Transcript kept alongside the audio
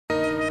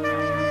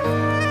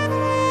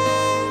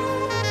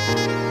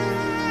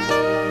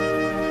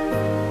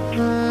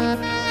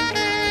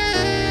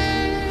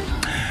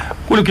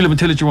Olo ke le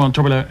motheletši wa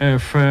Thobalano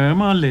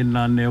FM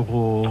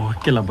lenaneo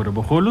ke la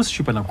borobogolo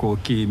sešupanako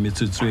ke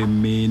metsotso e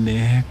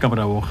mene ka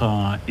morago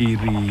ga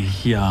iri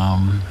ya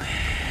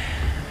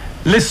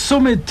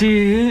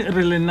lesomete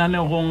re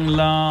lenaneong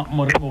la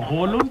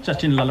morobogolo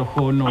tšatšing la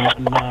lekgono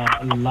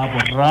la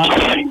boraro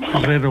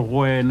re re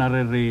go wena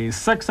re re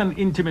sex and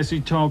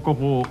intimacy talk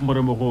go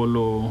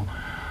morobogolo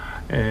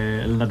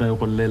lena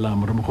go lela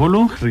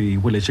morobogolo re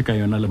boletše ka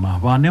yona le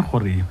maabane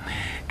gore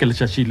ke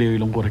letšatši leo e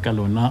leng gore ka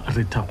lona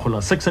re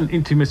thakgola sex and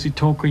intimacy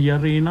talk ya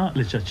rena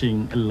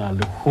letšatšing la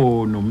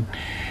lekgono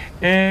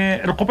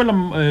re kopela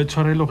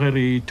tshwarelo ge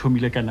re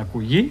thomile ka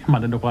nako ye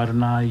mananeo a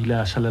rena ile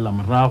a šalela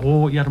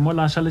morago ya re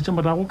mola a šaletše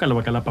morago ka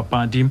lebaka la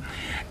papadi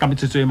ka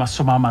metsotso e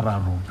masome a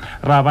mararo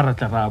ra ba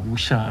ratla ra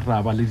buša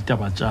ra ba le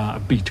ditaba tša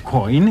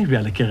bitcoin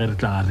bjale ke ge re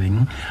tla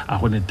reng a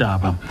gone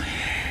taba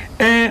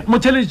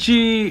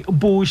motheletši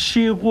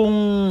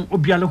bošegong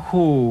bja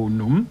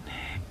lekgono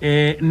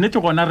nnete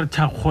gona re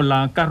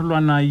thakgola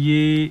karolwana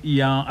ye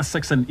ya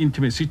sex and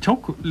intimacy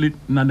talk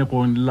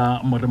lenanegong la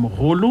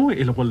moremogolo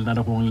e le go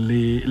lenanegong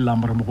le la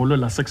moremogolo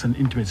la sex and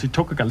intimacy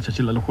talk ka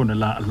letšatši la lekgono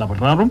la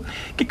boraro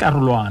ke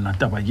karolwana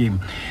taba ye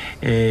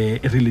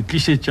re le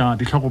tlišetša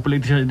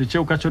dihlogopoledišano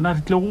tšeo ka tšona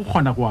re tlile go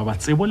kgona go aba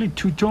tsebo le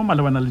thuto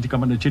malebana le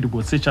dikamano tše di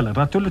botse tša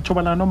lerato le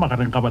thobalano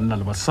magareng ga banna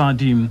le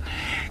basadi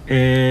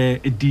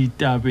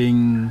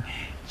ditabeng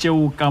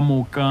tšeo ka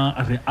moka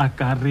re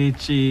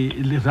akaretša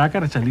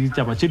le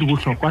ditaba tše di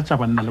bohlokwa tša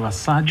banna le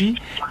basadi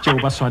tšeo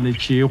ba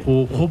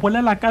swanetšego go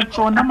bolela ka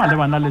tšona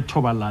malebana le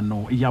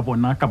thobalano ya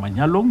bona ka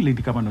manyalong le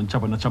dikamanong tša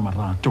bona tša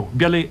marato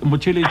bjale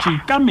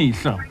motheletši ka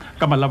mehla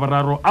ka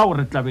malaboraro ao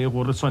re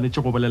tlabego re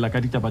swanetše go bolela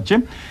ka ditaba tše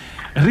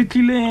re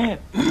tlile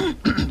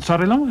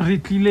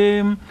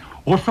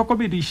go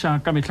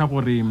hlokomediša ka mehla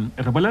gore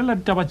re bolela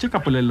ditaba tše ka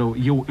polelo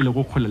yeo e le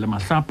go kgole le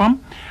mahlapa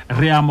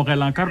re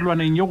amogela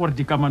karolwaneng ye gore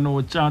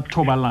dikamano tša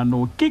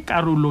thobalano ke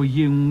karolo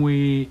ye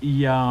nngwe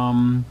ya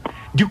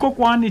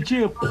dikokwane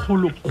tše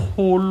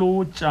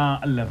kgolo-kgolo tša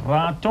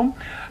lerato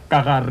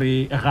ka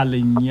gare ga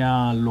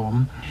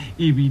lenyalo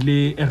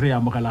ebile re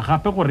amogela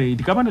gape gore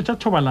dikamano tša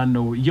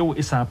thobalano yeo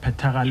e sa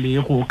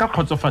phethagalego ka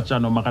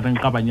kgotsofatšano magareng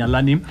ga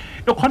banyalani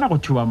e kgona go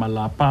thuba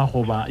malapa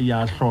goba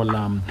ya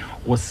hlola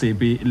go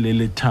sebe le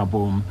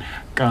lethabo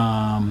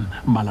ka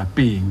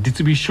malapeng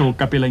ditsebišo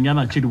ka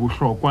pelanyana tše di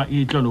bohlokwa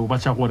e tlolo ba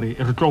tša gore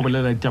re tlo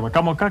bolela ditaba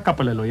ka moka ka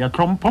polelo ya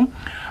tlhompho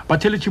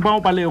batheletši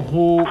bao ba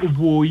lego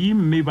boi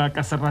mme ba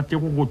ka se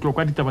ratego go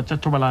tlokwa ditaba tša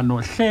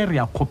thobalano hle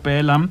re a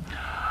kgopela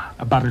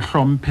ba re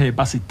hlomphe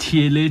ba se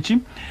theeletše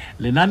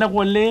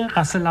lenanego le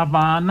ga se la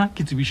bana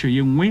ke tsebišo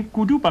ye nngwe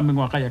kudu ba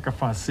mengwaga ya ka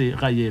fase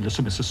ga ye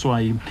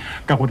lesomeseswai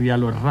ka gore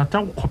yalo re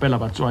rata go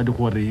kgopela batswadi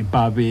gore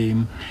ba be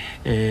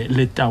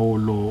le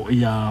taolo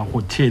ya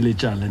go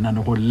theeletša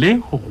lenanego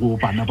le go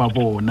bana ba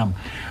bona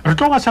re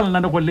tlo gaša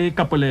lenanego le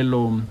ka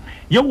polelo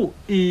yeo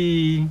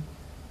e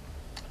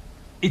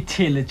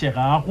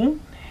theeletšegago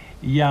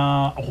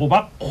ya go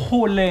ba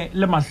kgole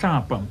le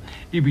mahlapa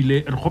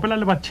ebile re kgopela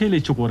le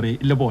batheeletše gore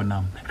le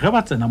bona ge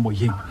ba tsena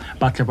moyeng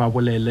ba tle ba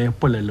bolele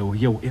polelo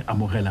yeo e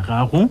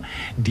amogelegago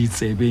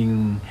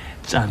ditsebeng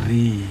tša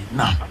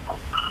rena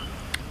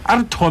a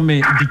re thome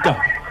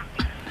ditaba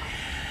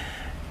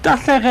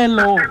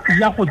tahlegelo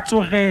ya go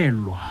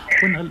tsogelwa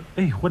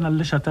go na le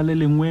lešata le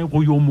lengwe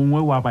go yo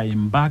mongwe wa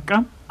baeng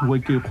baka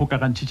we ke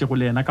kgokagantšhitše go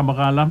le yena ka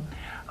mogala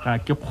ga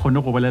ke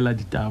kgone go bolela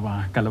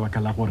ditaba ka lebaka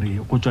la gore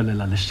go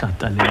tswalela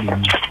lešata le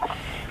lengwe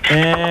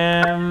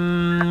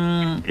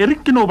e re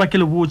ke no ba ke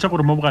le botša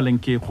gore mo bogaleng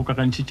ke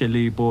kgokagantšhitše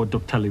le bo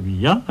Dr.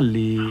 Lebia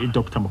le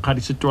Dr.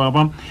 Mokgadisi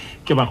Twaba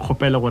ke ba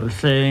kgopela gore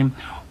hle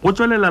go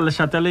tswalela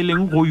lešata le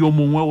leng go yo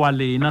mongwe wa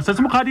lena setse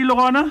Mokgadi le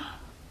gona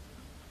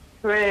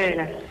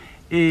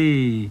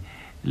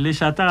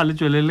lešata ga le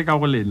tswelele ka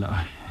go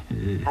lena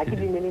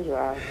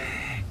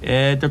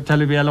Dr.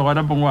 Lebia le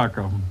gona bong wa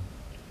ka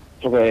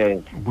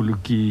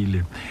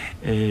bolokile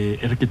e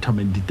re ke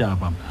thomeng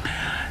ditaba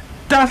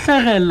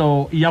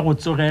tahlegelo ya go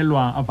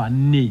tsogelwa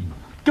banneng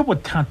ke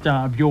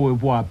bothata bjo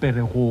bo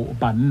aperego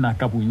banna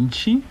ka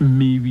bontši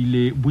mme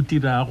ebile bo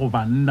dira go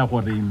banna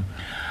gore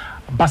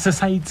ba se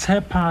sa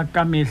itshepa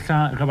ka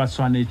mehla ge ba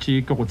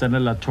swanetše ke go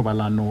tsenela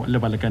thobalano le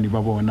balekani ba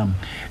bona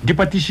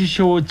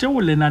dipatišišo tšeo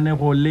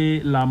lenanego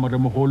le la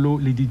moremogolo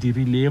le di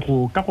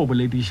dirilego ka go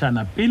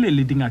boledišana pele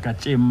le dingaka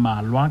tše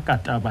mmalwa ka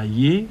taba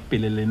ye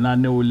pele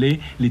lenaneo le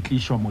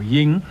tlišwa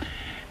moyeng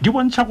di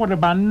bontšha gore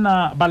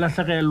banna ba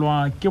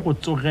lahlegelwa ke go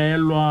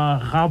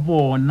tsogelwa ga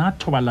bona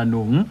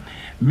thobalanong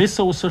mme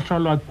seo se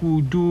hlolwa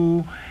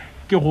kudu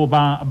ke go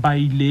ba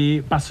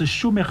ile ba se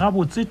šome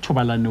gabotse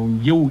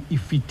thobalanong yeo e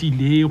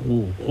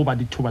fetilego goba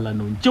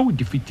dithobalanong tšeo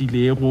di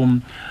fetilego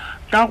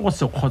ka go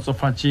se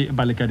kgotsofatše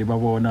balekani ba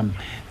bona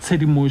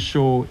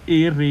tshedimošo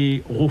e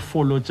re go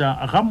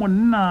folotša ga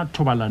monna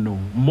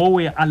thobalanong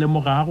mowe a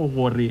lemogago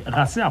gore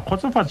ga se a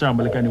kgotsofatša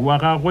molekani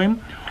wa gagwe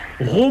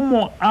go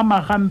mo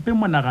ama gampe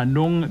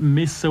monaganong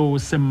mme seo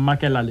se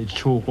mmakela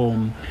letšhogo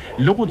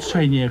le go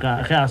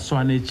tshwenyega ge a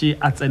swanetše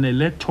a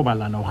tsenele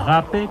thobalano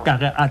gape ka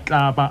ge a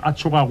tla ba a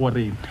tšhoga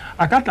gore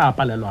a ka tla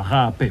palelwa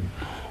gape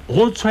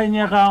go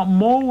tshwenyega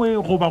mowe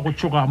goba go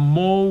tsoga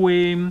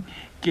mowe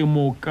ke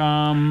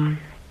moka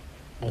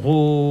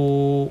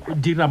go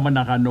dira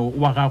monagano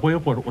wa gagwe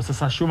gore o se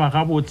sa šoma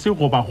gabotse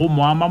goba go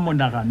moama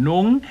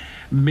monaganong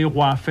mme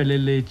go a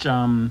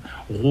feleletša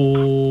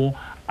go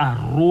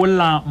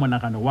arola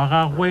monagano wa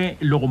gagwe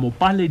le go mo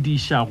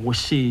palediša go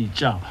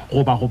šetša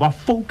goba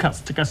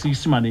focused ka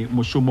seisemane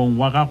mošomong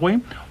wa gagwe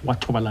wa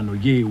thobalano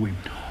yewe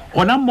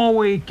gona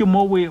mowe ke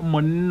mowe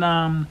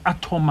monna a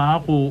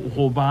thomago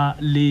goba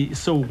le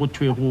seo go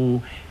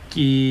thwego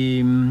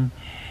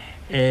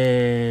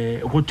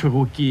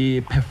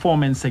ke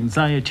performance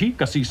anxiety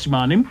ka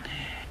seisemane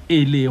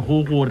e le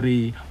go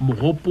gore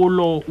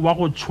mogopolo wa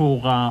go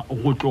tshoga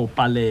go tlo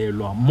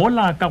palelwa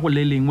mola ka go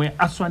le lengwe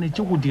a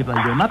swanetse go dira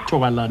yona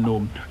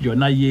thobalano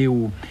yona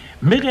yeo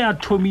mme ge a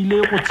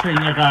thomile go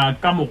tshwenyega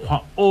ka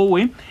mokgwa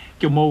owe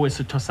ke mowe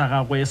setho sa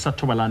gagwe sa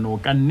thobalano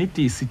ka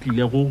nnete se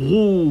tlile go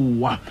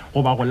goa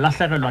goba go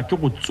lahlegelwa ke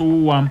go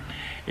tsoa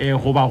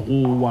goba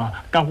goa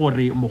ka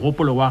gore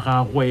mogopolo wa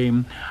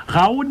gagwe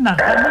ga o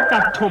nagane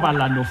ka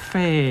thobalano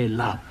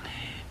fela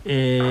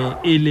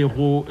e le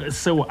go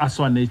seo a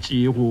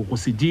swanetšego go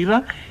se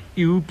dira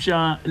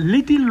eupša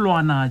le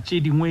dilwana tše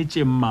dingwe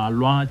tše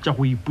mmalwa tša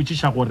go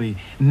ipotšiša gore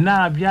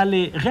na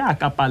bjale ge a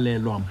ka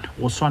palelwa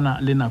go swana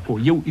le nako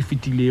yeo e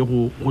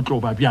fetilego go tlo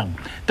ba bjang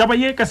taba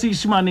ye ka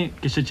seisemane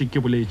ke šetše ke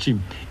boletše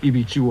e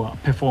bitšiwa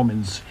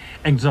performance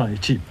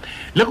anxiety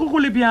le go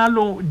le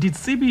bjalo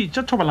ditsebi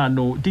tša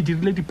thobalano di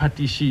dirile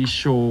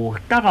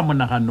diphatišišo ka ga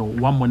monagano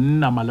wa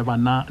monna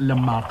malebana le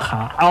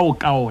makga ao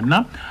ka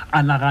ona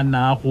a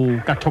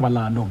naganago ka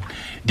thobalano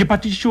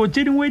diphatišišo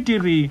tše dingwe di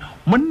re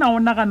monna o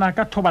nagana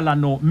ka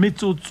thobalano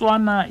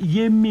metsotswana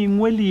ye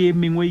mengwe le ye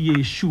mengwe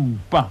ye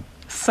šupa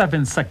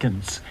 7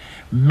 seconds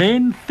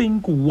men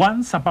think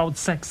once about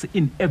sex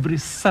in every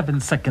 7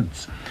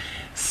 seconds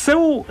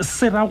seo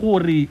se ra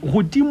gore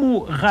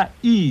godimo ga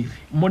iri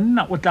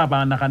monna o tla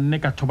ba naganne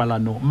ka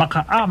thobalano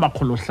makga a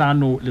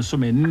makgolohlano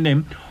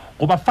lesomenne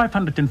goba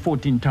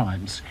 514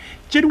 times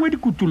tše dingwe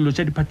dikutullo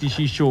tša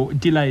diphatišišo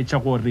di laetša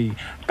gore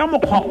ka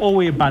mokgwa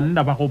owe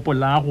banna ba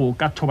gopolago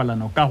ka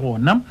thobalano ka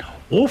gona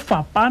go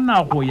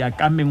fapana go ya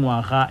ka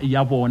mengwaga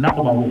ya bona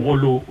goba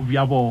bogolo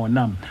bja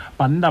bona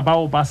banna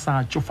bao ba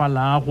sa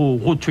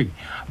tšofalago go thwe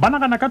ba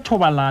nagana ka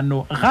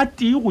thobalano ga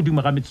tee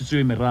godimo ga metsotso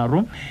e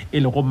meraro e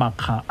le go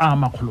makga a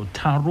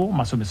makgolotharo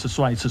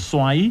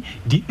masomeseswai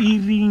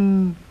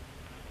diiring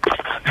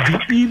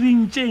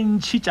tše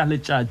ntšhi tša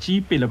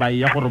letšatši pele ba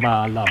ya go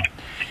robala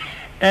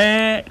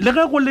le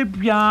ge go le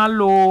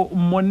bjalo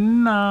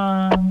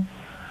monna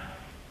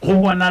go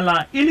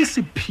bonala e le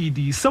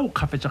sephedi seo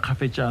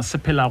kgafetša se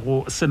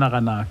phelago se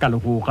nagana ka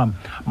legoga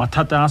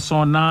mathata a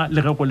sona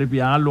le ge go le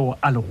bjalo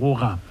a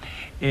legoga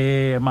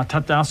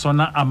mathata a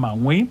sona a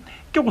mangwe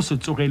ke go se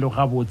tsogele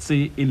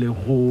gabotse e le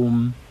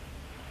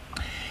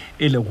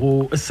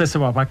go se se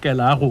ba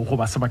bakelago go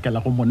ba se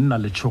bakelago monna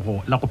le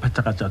tšhogo la go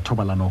phethagatša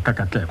thobalano ka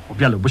katlego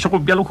bjalo bošego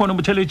bjalo kgone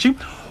motheletši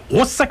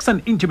go Sex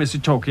and Intimacy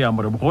Talk ya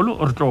morebogolo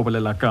re tlo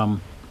bolela ka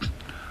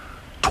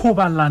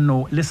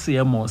thobalano le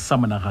seemo sa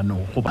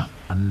monagano goba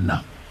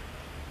banna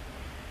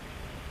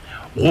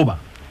goba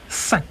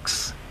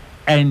sex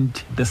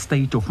and the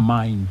state of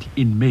mind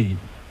in men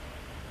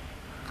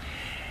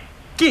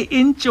ke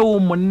eng tšeo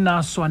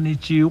monna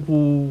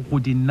swanetšego go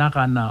di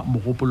nagana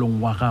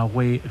mogopolong wa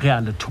gagwe ge a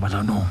le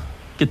thobalanong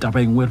ke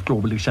taba engwe re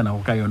tlo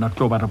boledišanago ka yona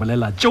tlo ba re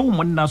bolela tšeo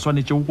monna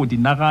swanetšego go di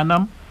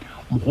nagana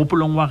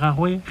mogopolong wa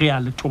gagwe ge a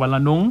le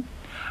thobalanong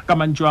ka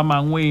mantšu a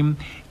mangwe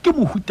ke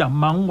mohuta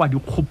mang wa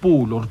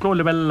dikgopolo re tlo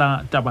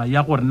lebelela taba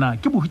ya gore na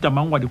ke mohuta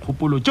mang wa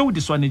dikgopolo tšeo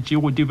di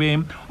swanetšego di be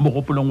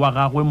mogopolong wa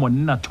gagwe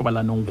monna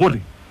thobalanong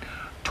gore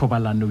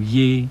thobalano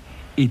ye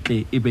e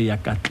tle e be ya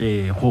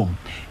katlego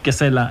ke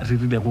sela re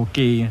rilego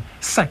ke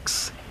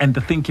sex and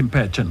the thinking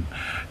pattern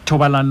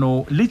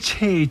thobalano le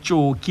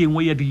tshetso ke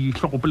engwe ya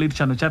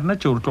dihlogopoledišano tša rena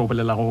tšeo re tlo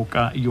bolelago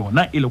ka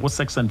yona e le go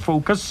sex and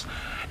focus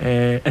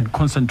and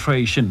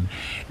concentration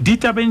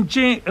ditabeng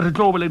tše re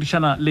tlo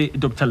boledišana le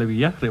Dr.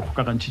 Lebia re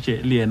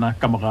gokagantšitše le yena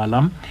ka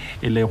mogala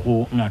e le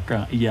go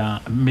ngaka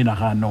ya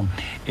menagano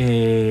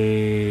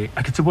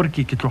a ke tsebo gore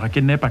ke tloga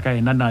ke nepa ka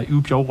yena na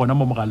eupša o gona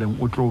mo mogaleng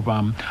o tlo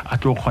ba a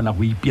tlo kgona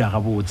go ipea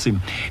gabotse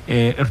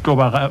re tlo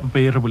ba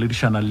be re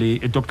boledišana le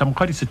Dr.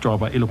 Mokgadi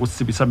Setwaba e le go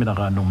sebisa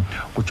menagano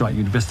go tšwa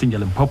University ya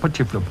Limpopo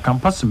Develop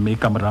Campus mme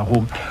ka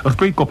morago re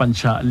tlo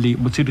ikopantšha le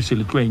motshedisi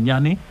le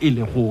tloenyane e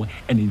le go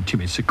an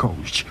intimacy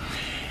coach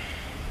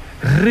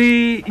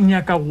re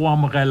nyaka go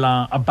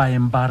amogela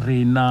baeng ba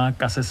rena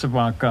ka se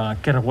sebaka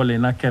ke re go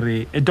lena ke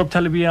re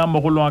Dr. Lebia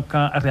mogolo wa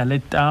ka re a le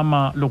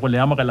tama le go le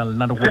amogela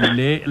lena re go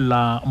le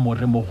la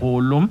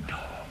moremogolo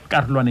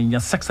karolwaneng ya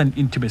Sex and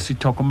Intimacy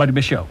Talk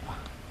madimešao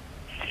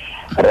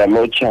re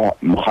locha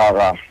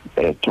mogaga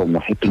to mo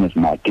happiness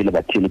ma ke le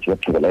batheletši ba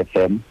Thobela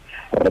FM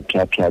re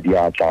pya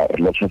diatla re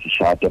locha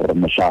seshate re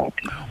moshate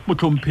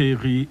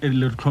motlhomphegi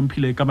le re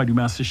tlhomphile ka madime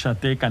a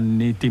seshate ka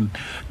nnete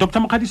Dr.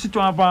 Mokgadi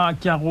Setwaba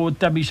ke a go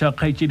tabiša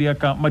kgaetšedi ya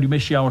ka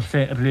madimešao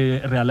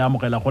hle re a le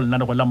amogela go lena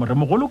le go la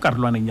moremogolo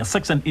karolwaneng ya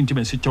Sex and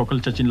Intimacy Talk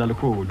letšatšing la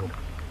lekgolo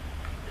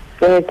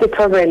ke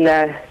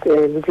thobela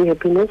le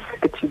happiness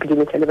ke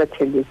tsibile le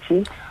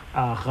batheletse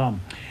aha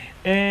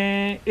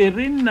e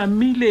re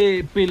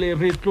namile pele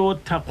re tlo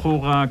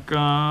thakgoga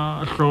ka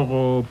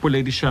hlogo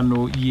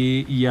poledišano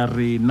ye ya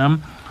rena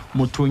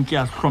mothong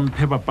ke a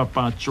hlomphe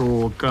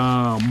bapapatšo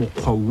ka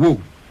mokgwa wo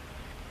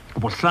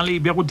bohlale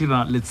bja go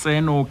dira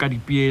letseno ka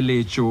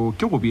dipeeletšo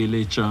ke go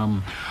beeletša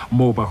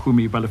mo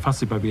bahumi ba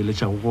lefase ba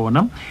beeletša go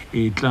gona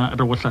e tla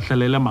re go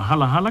hlahlelela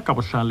mahalahala ka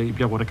bohlale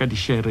bja go reka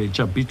dišhere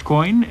tša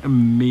bitcoin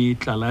mme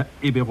tlala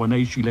e be gona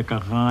e tšwile ka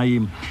gae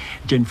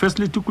Jane First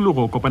le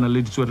tukulugo kopana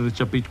le ditswerere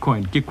tša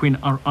bitcoin ke Queen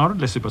RR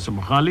le sepa se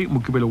mogale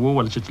mokibelo wo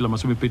wa letšatši la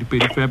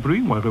 22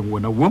 February wa re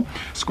bona wo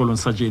sekolong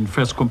sa Jane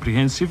First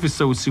Comprehensive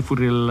seo se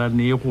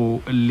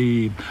furelanego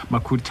le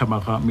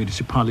Makhutamaga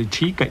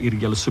Municipality ka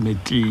iri ya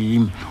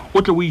lesometi o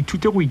tle o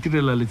ithute go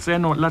itirela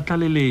letseno la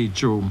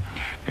tlaleletšo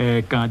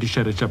ka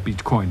dišhere tša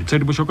bitcoin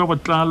tshedibošo ka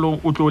botlalo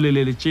o tlo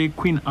leleletše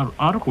Queen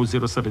RR go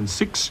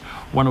 076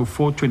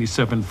 104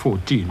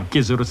 2714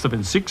 ke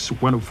 076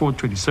 104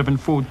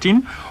 2714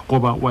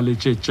 goba wa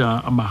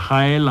letšetša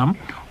magaela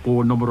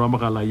go nomoro wa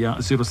mogala ya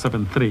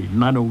 073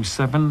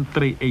 907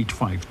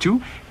 3852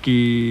 ke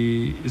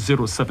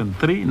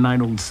 073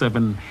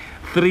 907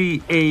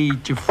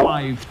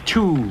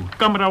 3852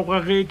 ka morago ga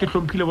ge ke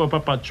hlomphile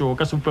bapapatšo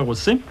ka sepego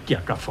se ke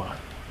a ka fa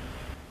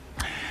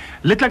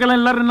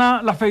letlakaleng la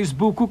rena la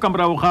Facebook ka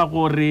morago ga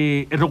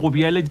gore re go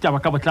beele ditaba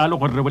ka botlalo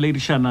gore re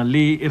boledišana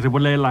le re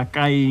bolela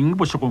ka eng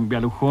bošegong bja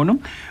lekgono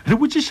re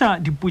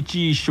botšiša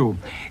dipotšišo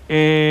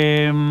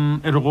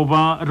re go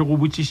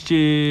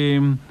botšišitše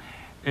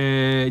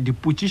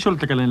dipotšišo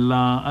letlakaleng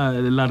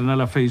la rena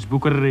la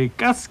Facebook re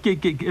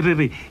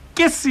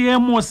ke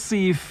seemo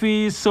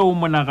sefe seo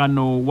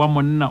monagano wa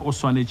monna o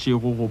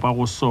swanetsego go ba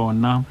go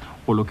sona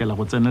go lokela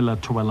go tsenela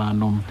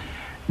thobalano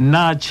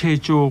na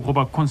Tshetso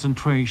goba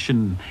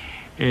concentration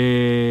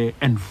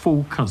and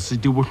focus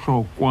di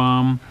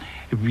bohlokwa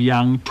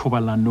bjang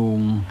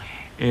thobalanong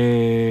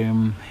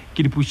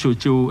ke dipotšišo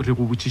tšeo re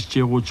go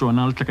botšišitšego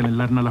tšona letlakaleng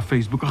la rena la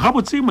Facebook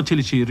gabotse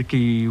motheletši re ke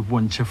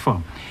bontšhe fa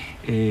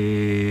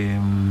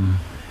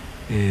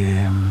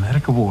re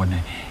ke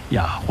bone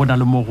ya go na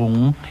le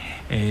mogong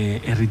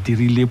re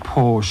dirile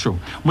phošo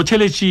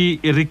motheletši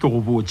e re ke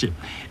go botše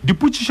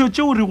dipotšišo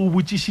tšeo re go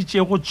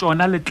botšišitšego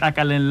tšona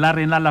letlakaleng la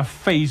rena la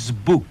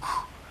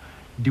Facebook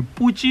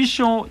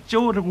dipotšišo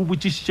tšeo re go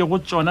botšišitšego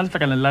tšona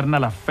letlakaleng la rena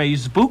la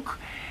Facebook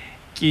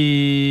ke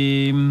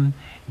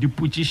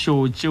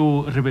dipotšišo tšeo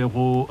re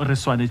bego re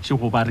swanetše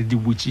go ba re di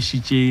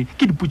botšišitše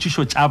ke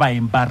dipotšišo tša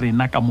baeng ba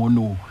rena ka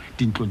mono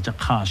dintlong tša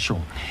kgašo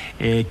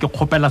ke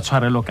kgopela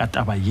tshwarelo ka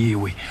taba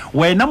yewe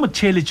wena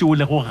motheletši o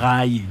le go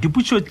gae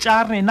dipotšišo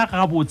tša rena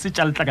gabotse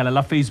tša letlakala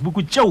la Facebook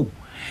tšeo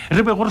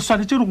re be gore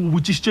swanetše re go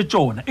botšišitše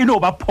tšona e no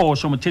ba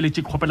phošo motheletši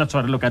ke kgopela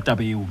tshwarelo ka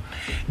taba eo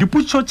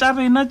dipotšišo tša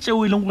rena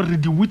tšeo e leng gore re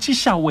di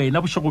botšiša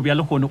wena bošego bja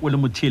lekgone o le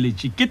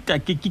motheletši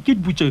ke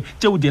dipotšo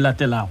tšeo di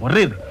latelago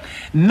re re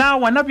na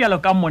wena bjalo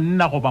ka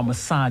monna goba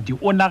mosadi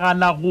o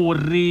nagana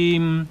gore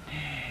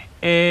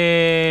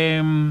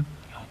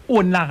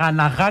o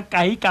nagana ga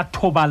kae ka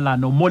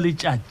thobalano mo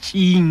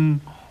letšatšing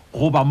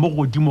goba mo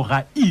godimo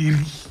ga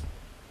iri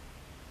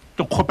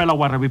ke kgopela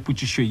wa rabe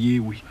potšišo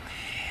yewe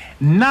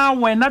na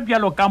wena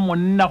bjalo ka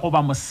monna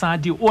goba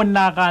mosadi o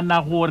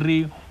nagana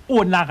gore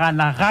o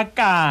nagana ga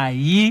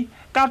kae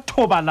ka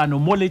thobalano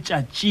mo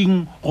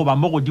letšatšing goba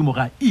mo godimo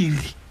ga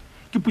iri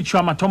ke potšišo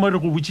ya mathomo re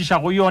go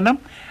botšiša go yona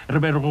re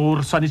be re go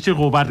swanetše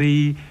go ba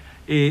re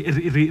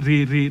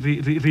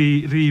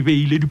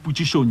beile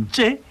dipotšišong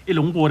tše e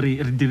leng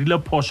gore re dirile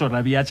phošo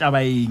ra bea tša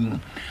baeng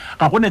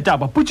ga go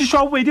netaba potšišo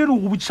ya bobedi re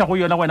go botšiša go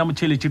yona wena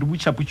motheletši re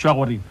botšiša potšišo ya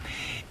gore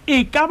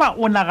e ka ba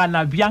o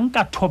nagana bjang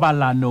ka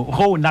thobalano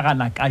ge o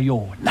nagana ka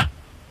yona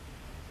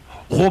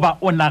goba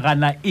o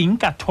nagana eng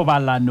ka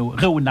thobalano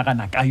ge o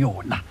nagana ka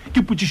yona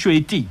ke potšišo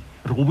e tee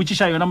re go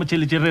botšiša yona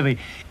motheletši re re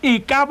e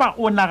ka ba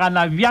o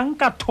nagana bjang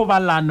ka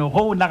thobalano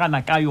ge o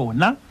nagana ka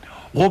yona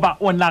goba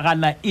o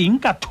nagana eng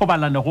ka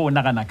thobalano go o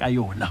nagana ka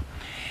yona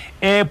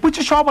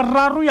potšišo ya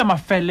boraro ya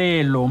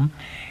mafelelo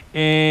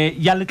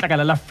ya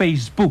letlakala la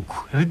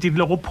Facebook re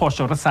dirile go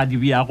phošo re sa di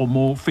beago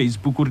mo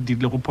Facebook re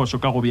dirile go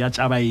phošo ka go bea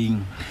tša baeng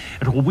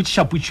re go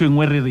botšiša potšo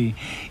engwe re re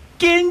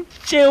ke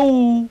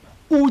tšeo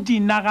o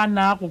di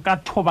naganago ka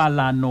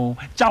thobalano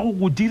tša go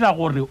go dira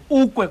gore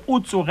o kwe o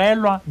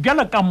tsogelwa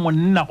bjalo ka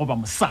monna goba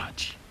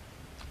mosadi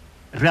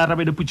re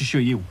arabele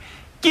potšišo yeo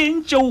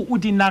ke tšeo o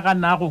di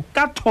naganago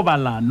ka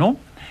thobalano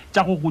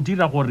tša go go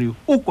dira gore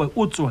o kwe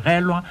o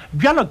tsogelwa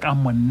bjalo ka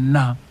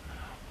monna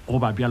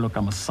goba bjalo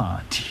ka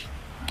mosadi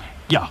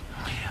ya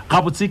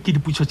gabotse ke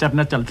dipotšišo tša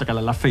rena tša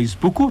letlakala la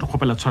Facebook re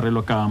kgopela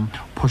tshwarelo ka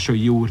phošo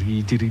yeo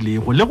re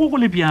dirilego le go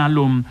le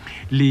bjalo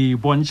le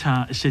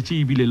bontšha šetše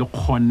ebile le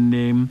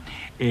kgonne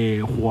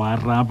go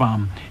araba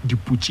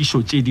dipotšišo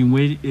tše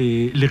dingwe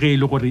le ge e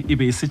le gore e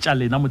be se tša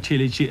lena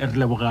motheletši re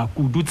leboga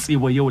kudu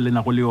tsebo yeo le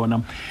nago le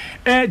yona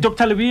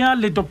Dr. Lebea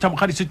le Dr.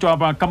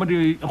 Mogadisetwaba ka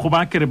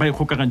goba ke re ba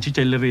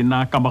ikgokagantšitše le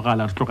rena ka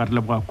mogala re tloga re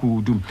leboga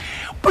kudu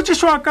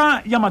potšišo ya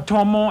ka ya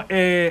mathomo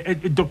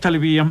Dr.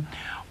 Lebea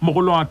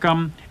mogolo wa ka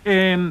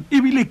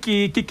ebile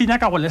ke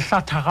nyaka go le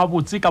hlatha ga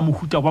botse ka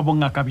mohuta wa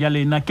bongaka bja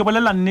lena ke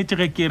bolela nnete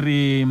ge ke re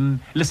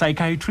le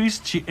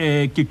psychiatrist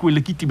ke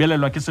kwele ke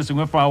tibelelwa ke se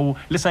sengwe fao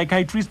le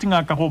psychiatrist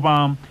ngaka go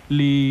ba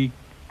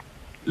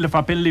le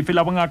fapeng le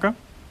fela bongaka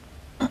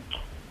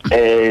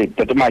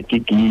Tatema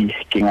ke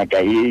ngaka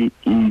e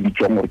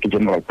bitswang gore ke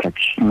general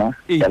practitioner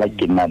ya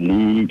ke na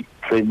le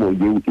tsebo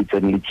yeo e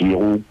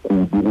tseneletsego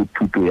kudu go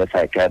thuto ya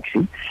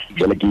psychiatry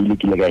jale ke ile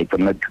ke le ga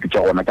itsena thuto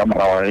tša gona ka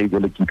morago ge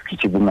jale ke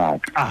ithutše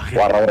bongaka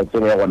wa ra gore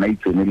tsebo ya gona e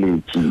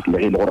tseneletse le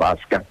ge e le gore a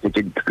seka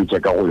tše dithuto tša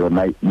ka go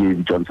yona e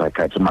bitswang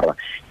psychiatry mara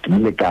ke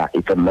ile ka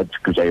e tsenela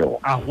thuto tša yona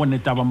a go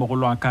netaba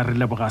mogolo wa ka re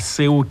leboga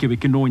seo ke be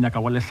ke no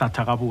nyaka go le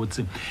hlatha ga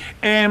botse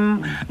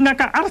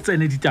ngaka a re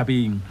tsene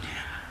ditabeng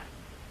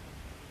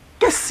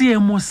ke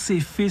seemo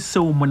sefe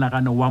seo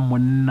monagano wa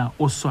monna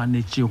o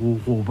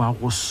swanetšego go ba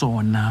go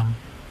sona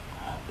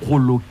go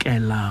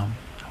lokela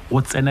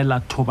go tsenela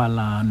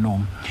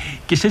thobalano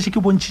ke šetše ke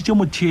bontšhitše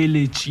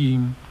motheeletši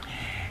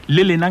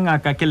le lena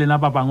ngaka ke lena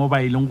ba bangwe ba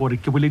ileng gore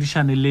ke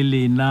boledišane le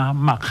lena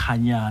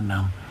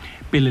makganyana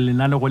pele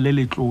lena le go le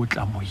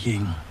letlotla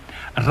moyeng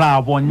ra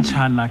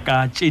bontšhana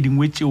ka tše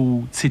dingwe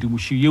tšeo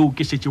tshedimošo yeo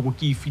ke šetšego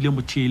ke ifile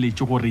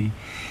motheeletši gore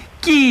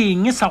ke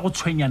eng sa go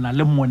tshwenyana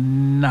le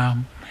monna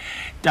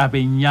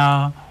tabeng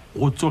ya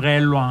go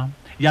tsogelwa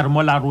ya re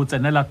mola re o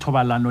tsenela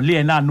thobalano le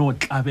yena a no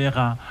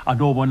tlabega a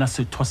no bona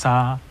setho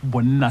sa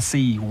bonna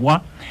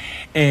sewa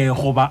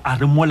goba a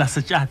re mola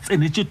se tša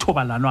tsenetše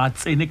thobalano a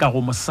tsene ka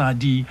go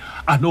mosadi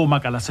a no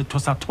makala setho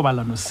sa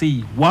thobalano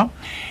sewa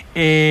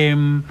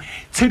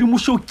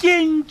tshedimošo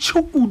ke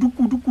ntšho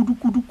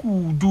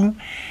kudu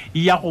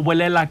ya go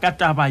bolela ka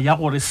taba ya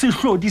gore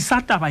sehlodi sa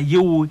taba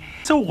yeo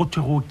seo go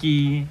thwego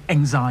ke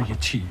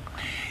anxiety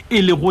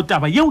e le go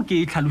taba yeo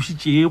ke e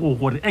tlhalošitšego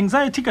gore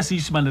anxiety ka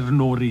seišimane re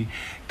no re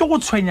ke go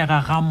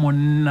tshwenyega ga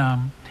monna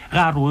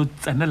ga re o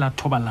tsenela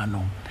thobalano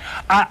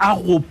a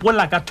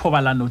gopola ka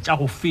thobalano tša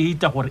go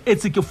feta gore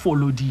etse ke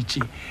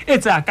foloditše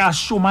etse a ka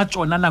šoma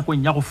tšona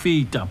nakong ya go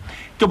feta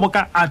ke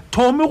moka a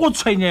thome go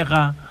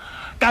tshwenyega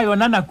ka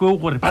yona nako eo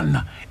gore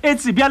banna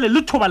etse bjale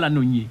le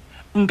thobalanong ye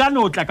nka ne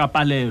o tla ka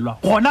palelwa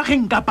gona ge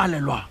nka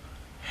palelwa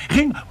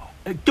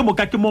ke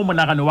moka ke mo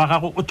monagano wa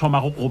gago o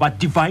thoma go ba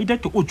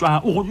divided o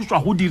tswa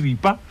go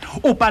diripa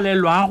o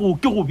palelwa go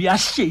ke go bja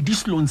shedi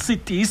slon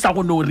city sa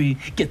go no re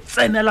ke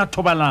tsenela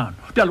thobalano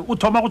bjalo o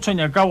thoma go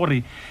tshwenya ka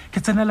gore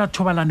ke tsenela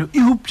thobalano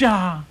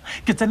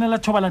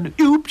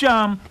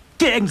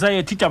ke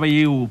anxiety taba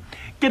yeo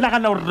ke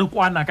nagana gore re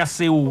kwana ka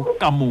seo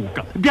ka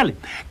moka bjale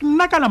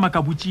nna ka lama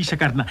ka botšiša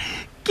ka rena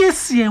ke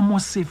seemo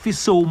sefe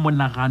seo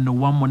monagano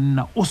wa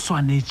monna o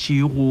swanetše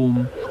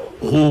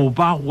go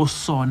ba go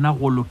sona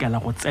go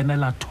lokela go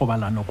tsenela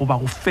thobalano go ba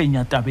go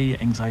fenya tabe ya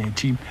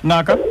anxiety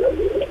ngaka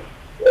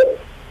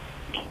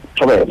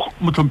Thobalano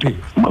motlhomphegi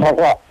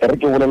mara re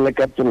ke bolele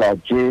ka tsela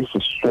tše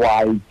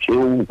seswai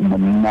tšeo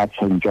monna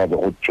tshwantšwa be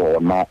go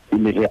tšona e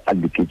le ge a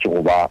leketše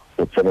go ba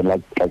go tsenela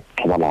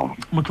thobalano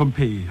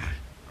motlhomphegi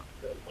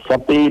sa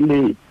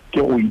pele ke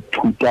go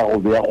ithuta go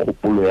bea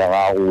kgopolo ya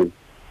gago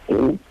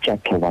go tša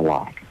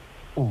thobalano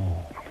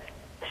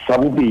sa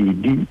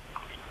bobedi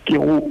ke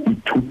go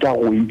ithuta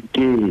go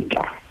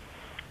iketla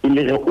e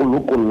le ge o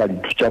lokolola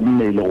ditho tša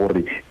mmele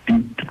gore di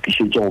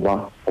itukišetše go ba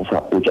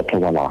o tša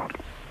thobalano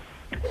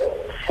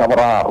sa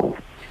boraro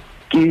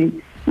ke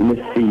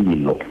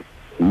lefelo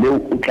leo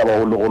o tla ba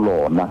o le go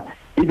lona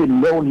ebe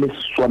leo le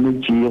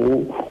swanetšego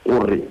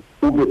gore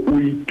o be o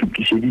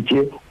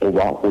itukišeditše go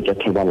ba o tša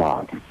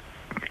thobalano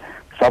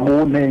sa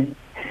bone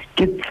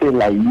ke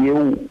tsela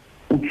yeo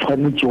o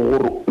tshwanetše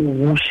gore o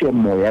buše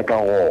moya ka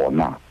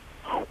gona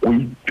o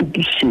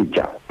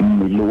itukišetša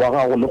mmele wa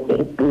gago le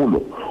kgopolo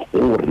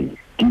gore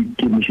di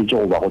ikemišetše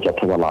go ba go tša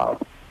thobalano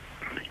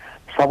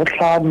sa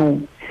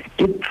bohlano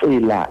ke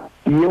tsela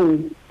yeo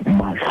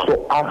mahlo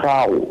a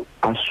gago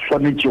a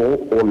swanetšego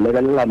go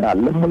lebelelana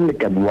le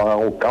molekani wa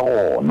gago ka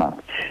gona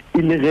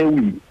e le ge o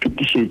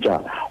itukišetša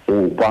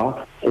go ba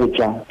go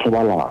tša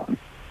thobalano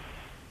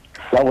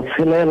sa go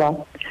tshelela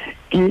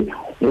ke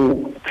go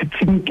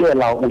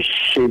tshitshinkela go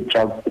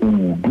šetša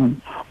kudu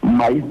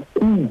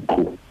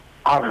maikutlo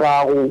a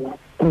gago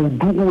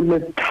kudu go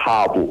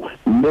lethabo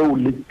leo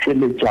le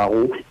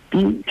tšweletšago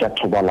ke tša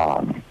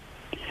thobalano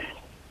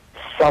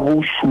sa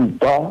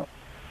bošupa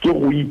ke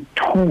go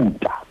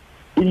ithuta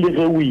e le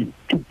ge o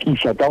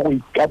itukiša ka go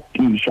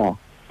ikatiša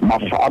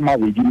maga a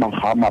mabedi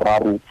maga a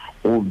mararo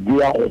go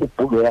bea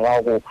kgopolo ya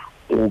gago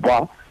go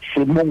ba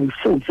semong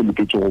seo se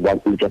leketše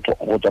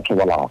go tša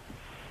thobalano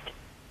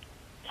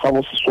sa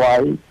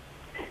boseswai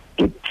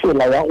ke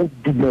tsela ya go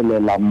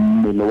dumelela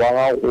mmele wa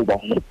gago goba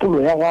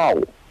kgopolo ya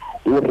gago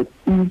gore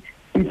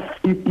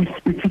e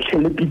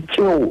fitlhele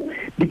ditšeo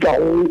di ka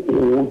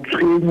go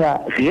tshwenya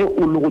ge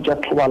o le go tša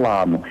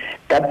thobalano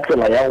ka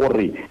tsela ya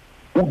gore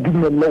o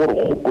dumelele gore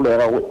kgopolo ya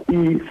gago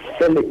e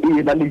fele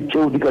e ba le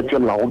tšeo di ka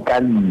tšwelelago ka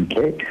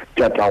ntle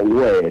tša tla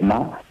wena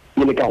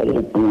e le ka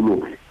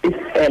kgopolo e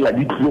fela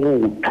di tlile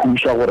go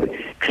thuša gore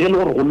ge le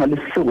gore go na le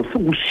seo se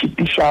go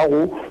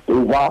šitišago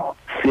goba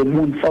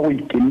seemong sa go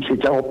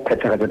ikemišetša go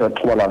phethagatša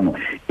thobalano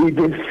e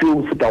be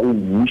seo se ka go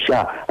buša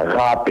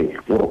gape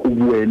gore o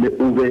boele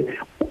o be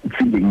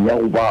tseleng ya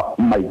go ba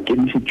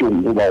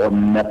maikemišetšong go ba go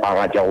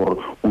nepagatša gore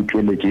o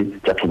tšweletše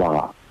tša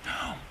thobalano.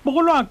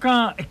 Bogolo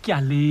aka ke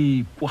a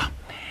lepwa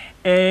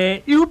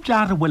e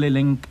upša re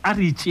boleleng a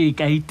re tše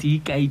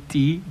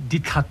kaiti di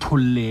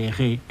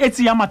tlhathollege e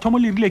tse ya mathomo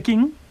le rile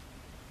keng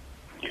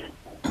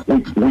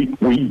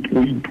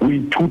o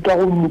ithuta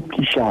go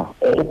lokiša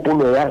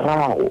kgopolo ya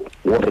gago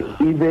gore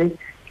e be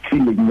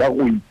tseleng ya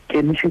go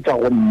ikemišetša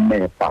go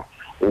nepa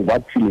o ba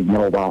tseleng ya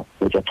go ba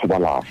go tša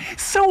thobalano.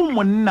 seo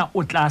monna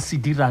o tla se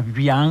dira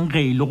bjang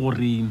ge e le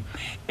gore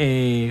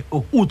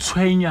o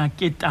tshwenywa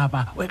ke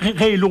taba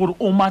ge e le gore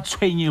o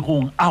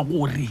matshwenyegong a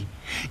gore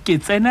ke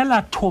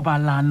tsenela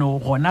thobalano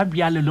gona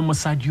bjale le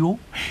mosadi o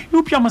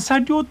eupša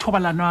mosadi o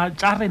thobalano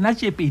tša rena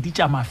tše pedi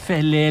tša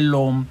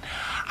mafelelo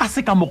a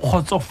se ka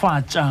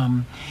mokgotsofatša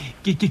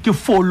ke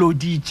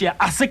foloditše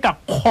a se ka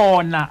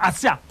kgona a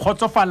se a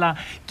kgotsofala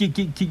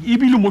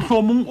ebile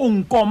mohlomong o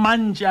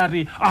nkomantše a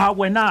re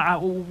wena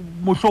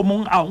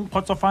mohlomong a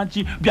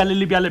nkgotsofatše bjale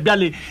le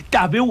bjale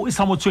tabeo e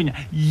sa motshwenya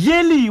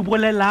ye le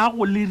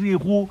bolelago le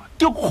rego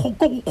ke go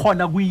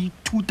kgona go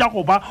ithuta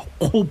go ba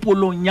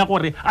kgopolong ya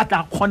gore a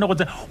tla kgona go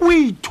tsena o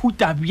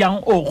ithuta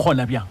bjang o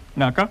kgona bjang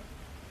ngaka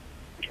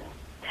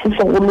se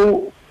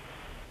segolo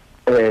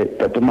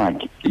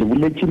tatomaki le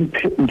boletše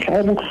ntlha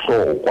ya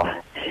bohlokwa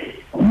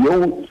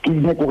yeo ke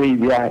nyako go e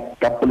bea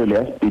ka polelo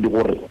ya sepedi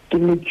gore ke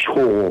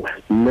letšhogo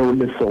leo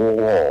le sego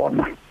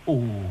gona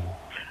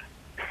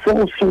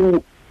seo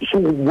se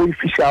go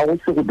boifišago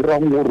se go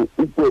dirang gore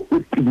o kwe o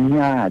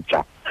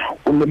tinyatša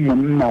o le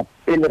monna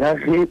pele ga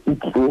ge o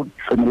tlo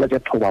tsenela tša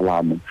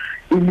thobalano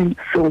e le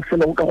seo se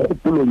lego ka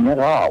kgopolong ya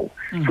gago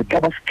se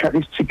ka ba se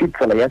tlhagišitše ke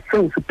tsela ya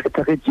seo se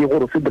phethagetše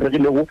gore se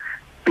diregilego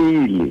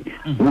pele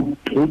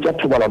go tša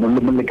thobalano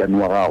le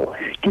molekani wa gago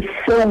ke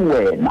seo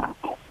wena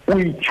o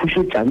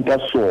itšhošetšang ka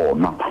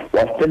sona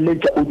wa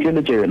feleletša o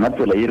tšweletša yona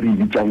tsela e re e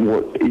bitsang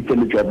e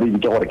tšweletša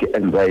bentša gore ke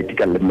anxiety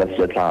ka leleme la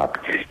sejatlhaka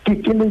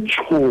ke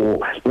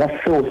letšhogo la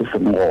seo se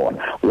seng gona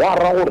wa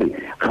ra gore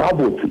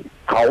gabotse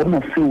ga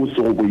ona seo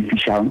se go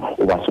boifišang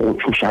o ba se go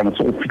tšhošang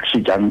se go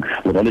fikišetšang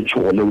lona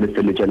letšhogo leo le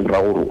feleletša le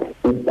ra gore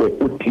o kwe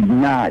o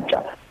tinyatša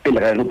pele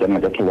ga go tsena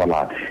ka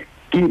thobalano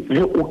ke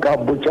ge o ka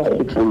botša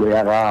kgopolo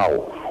ya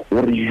gago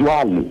gore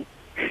jwale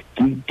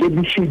ke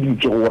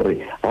ikemišeditše gore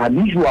ga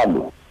le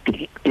jwalo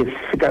ke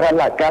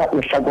sekagala ka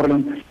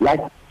lehlakoreng la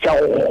tša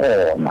go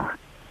gona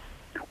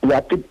wa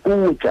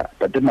tepotša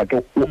tatemake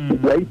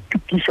wa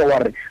itukiša wa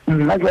re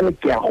nna jale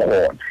ke a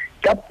gona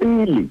ka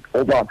pele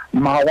goba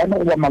maabane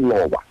goba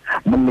maloba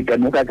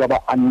molekane o ka ba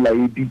a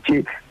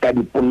nlaeditše ka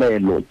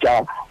dipolelo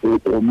tša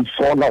go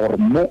msola gore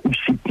mo o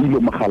šitile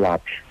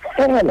mogalape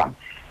fela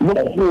le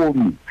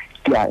kgomi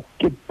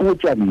ke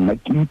potša nna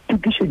ke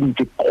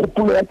itukišeditše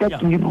kgopolo ya ka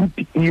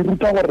ke e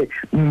ruta gore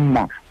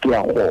nna ke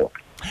a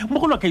gona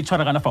mogolo ka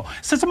itshwaragana fao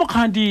se se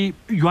mokgadi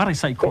you are a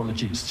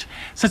psychologist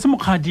se se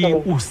mokgadi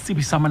o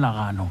tsebisa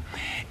monagano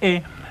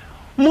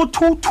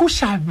motho o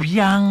thuša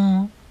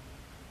bjang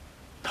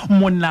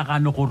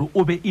monagano gore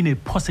o be in a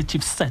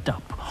positive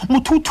setup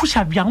motho o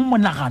thuša bjang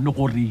monagano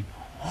gore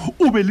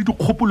o be le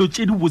dikgopolo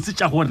tše di botse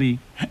tša gore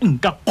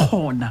nka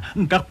kgona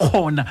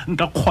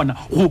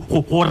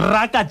go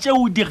raka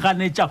tšeo di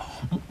ganetša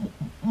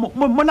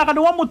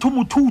monagano wa motho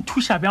o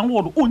thuša bjang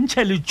gore o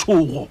ntšhe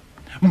letšhogo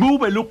mme o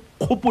be le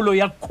kgopolo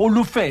ya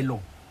kgolofelo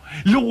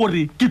le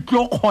gore ke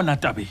tlo kgona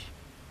tabe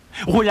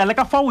go ya le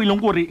ka fao e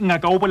leng gore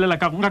ngaka o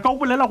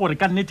bolela gore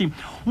ka nnete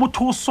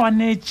motho o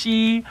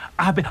swanetše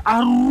a be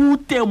a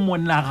rute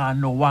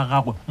monagano wa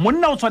gagwe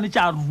monna o swanetše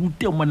a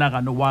rute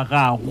monagano wa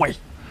gagwe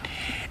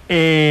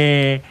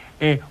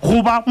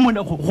go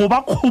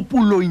ba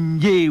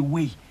kgopolong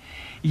yewe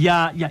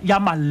ya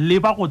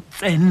maleba go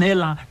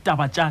tsenela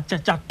taba tša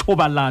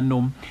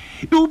thobalano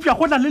e upša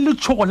go na le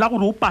letšhogo la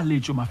gore o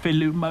paletšwe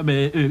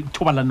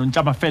thobalanong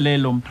tša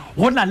mafelelo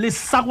go na le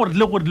sa gore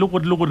le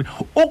gore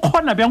o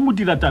kgona bjang go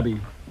dira tabeng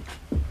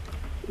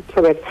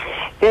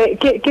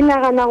ke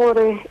nagana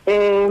gore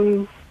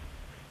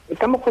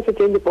ka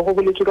mokgwetseteng go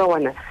boletswe ka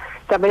gona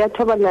taba ya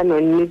thobalano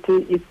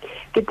nnete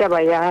ke taba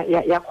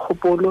ya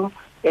kgopolo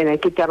ena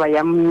ke taba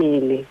ya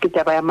mmele ke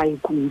taba ya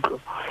maikutlo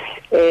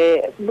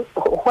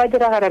go a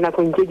diragala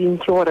nakong tse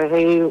dintsi gore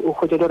ge o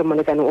kgwetse gore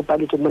molekane o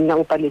paletswe monna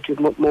o paletswe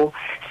mo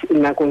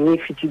nakong e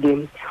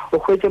fetileng o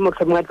kgwetse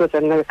motlhomongwe a tlo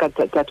tsenela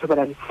ka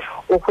thobalano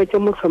o kgwetse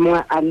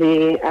motlhomongwe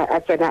a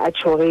tsena a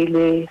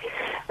tšhogile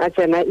a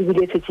tsena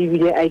ebile setse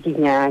ebile a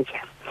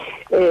kinyatša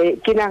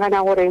ke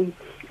nagana gore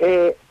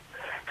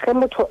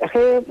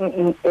ge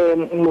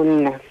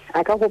monna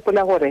a ka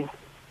gopola gore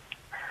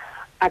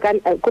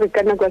kore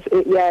ka nako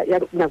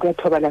ya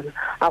thobalano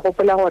a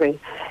gopola gore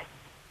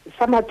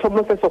sa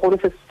mathomo se segolo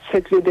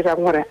se tlo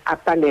dirang gore a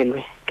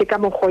palelwe ke ka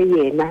mokgwa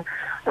yena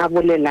a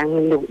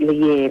bolelang le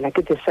yena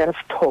ke the self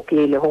talk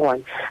le gona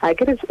a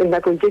ke re nna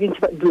go ntse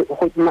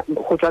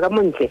go tswa ka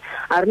montle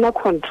a rena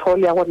control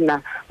ya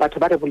gona batho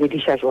ba re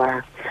boledisha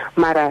jwang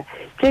mara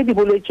tse di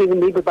boletseng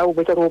le ba o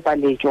botsa go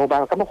paletso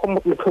ba ka mo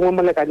motlhong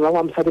mo lekane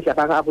wa mosadi tla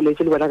ba ga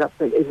boletse le bona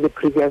the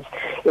previous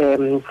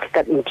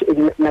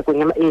nakong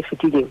ya e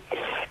fetileng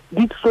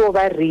di tlo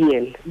ba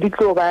real di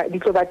tlo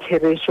ba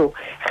theresho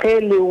ge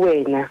le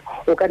wena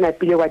o ka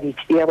napile wa di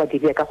tšea wa di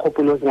bea ka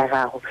kgopolong ya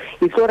gago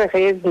e tlo re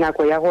ge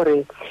nako ya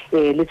gore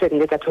le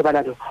tsene ka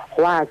thobalano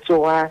go a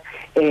tsoga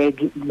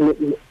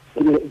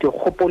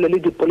dikgopolo le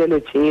dipolelo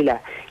tsela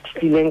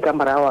tlileng ka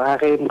morago ga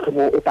ge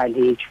motlhomo o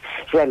paletswe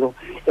jalo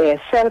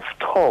self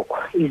talk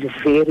is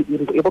very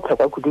e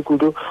botlhokwa kudu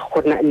gore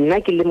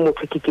nna ke le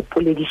motho ke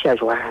polediša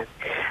jwang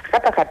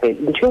gape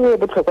ntho e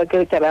botlhokwa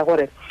ke taba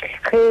gore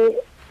ge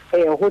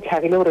go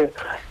tlhagile gore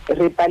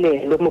re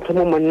palelwe motho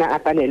mo monna a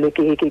palelwe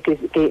ke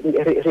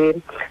re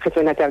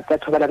tsena tsa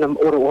thobalano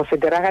gore go se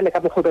diragale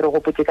ka mogobe re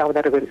gopotse ka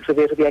gona re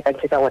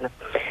beakantse ka gona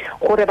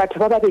gore batho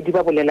ba babedi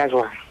ba bolela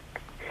jwang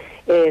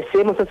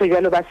seemo se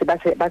jalo ba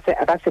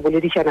se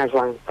boledišana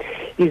jwang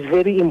is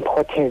very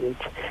important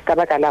ka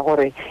baka la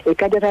gore e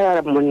ka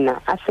dira monna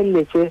a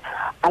feleletse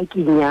a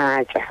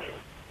kinyatša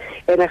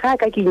ene ga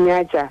ka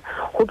kinyatša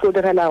go tlo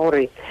direla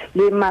gore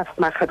le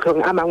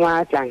makgatlhong a mangwe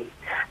a tlang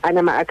a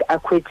nama a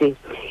khwetse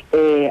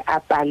a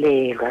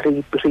palelwa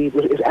le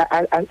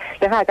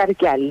ga ka re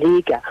ke a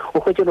leka o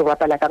khwetse lo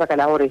bapala ka baka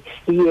la gore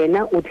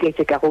yena o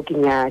tletse ka go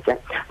kinyatša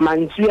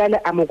mantswe ale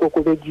a mo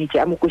kokobeditše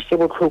a mo kositše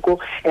botlhoko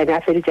ene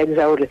a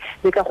feditšadisa gore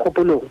le ka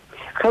kgopolong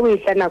ga o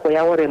etla nako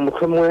ya gore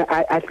mohlomongwe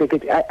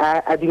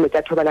a dilo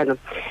tša thobalano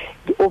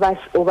o ba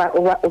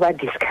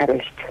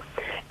discouraged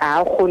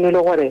a kgone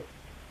le gore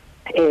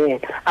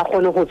a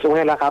kgone go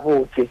tsogela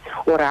gabotse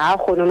ore a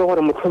kgone le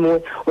gore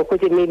motlhomongwe o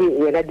khwetse maybe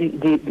wena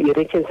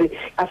di-erections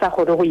a sa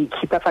kgone go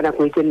ikhipa fa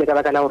nako e tselele ka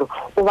baka la gore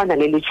o bana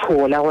le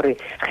letšhogo la gore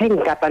ge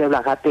nka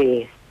palelwa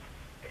gape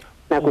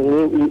nakong e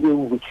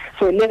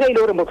so le ge e le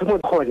gore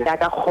motlhomongwe kgona ya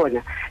ka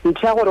kgona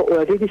ntho ya gore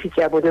o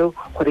redisitše ya bone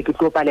gore ke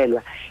tlo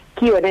palelwa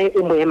ke yona e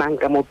mo emang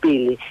ka mo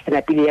pele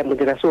ena pele ya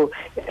modira so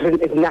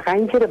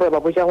nagantse re ba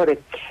botsa gore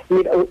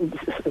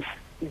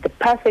the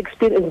past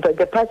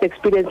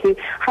experience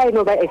ha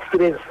eno ba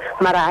experience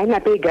mara ha ina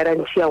pe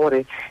guarantee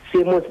gore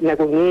seemo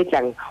nakong e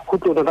tlang go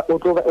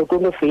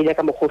tlo faila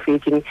ka mo go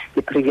fetseng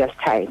the previous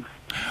time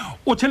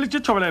o tšheletse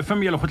Thobela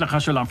FM ya lekgotla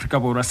kgašo la Afrika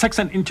Borwa Sex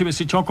and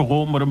Intimacy Talk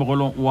go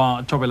moromogolong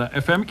wa Thobela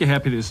FM ke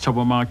happy this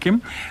Thabo Maki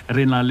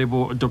re na le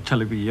bo Dr.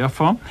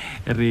 Lebiafa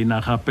re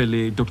na gape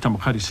le Dr.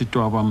 Mokgadisi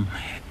Twaba me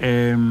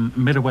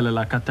re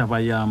bolela ka taba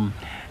ya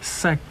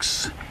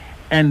sex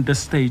and the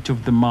state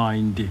of the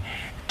mind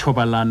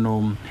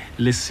Thobalano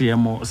le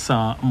Seemo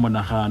sa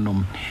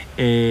Monagano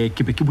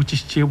ke be ke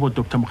botsitse bo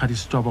Dr.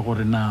 Mokgadisi Twaba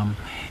gore na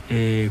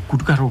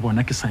kudu ka re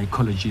bona ke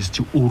psychologist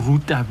o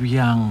ruta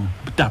bjang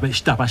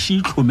taba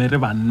shi tlhomere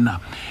banna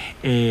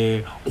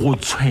go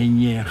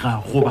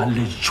tshwenyega go ba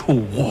le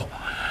tshogo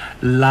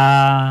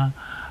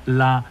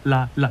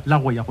la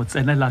go ya go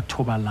tsenela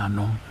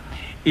thobalano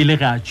e le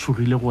ga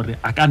tšhurile gore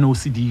a ka no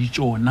se di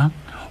tsona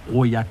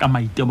go ya ka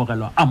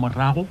maitemogelo a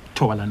morago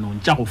thobalanong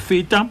tša go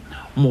feta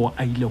mo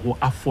a ile go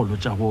a folo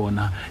tša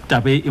bona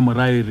tabe e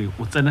moraere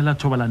o tsenela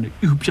thobalano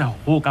e upša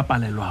go ka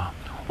palelwa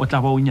o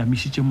tla ba o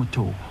nyamišitše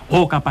motho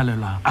go ka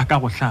palelwa a ka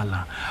go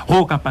hlala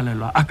go ka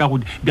palelwa a ka go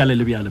bjale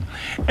le bjale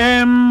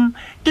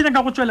ke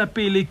nyaka go tšwela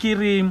pele ke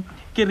re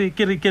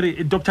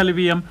Dr.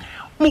 Lebia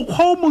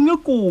mokgwa o mongwe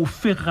ko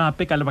fe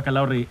gape ka lebaka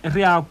la gore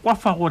re a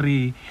kwafa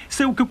gore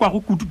seo ke kwa go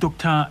kudu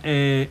Dr.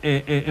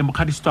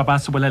 Mokgadisi Twaba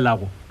se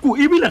bolelago ko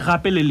ebile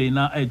gape le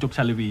lena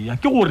Dr. Lebia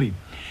ke gore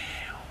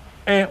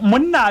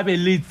monna a be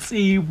le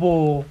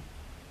tsebo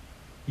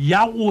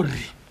ya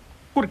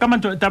gore ka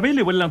mantho taba e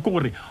le bolelang ke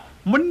gore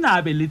monna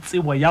a be le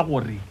tsebo ya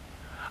gore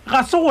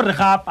ga se gore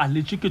ga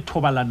paletswe ke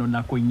thobalano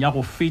nakong ya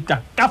go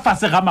feta ka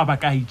fase ga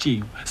mabaka a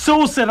itšeng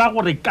seo se ra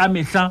gore ka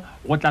mehla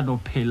go tla no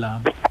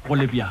phela go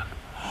le bjalo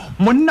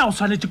monna o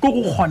swanetse go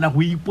kgona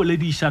go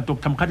ipolediša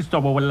Dr. Mokgadisi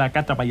Twaba bolela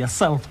ka taba ya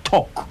self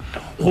talk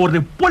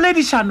gore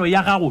poledišano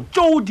ya gago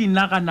tšeo di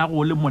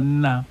naganago le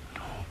monna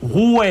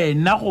go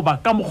wena goba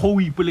ka mokgwa o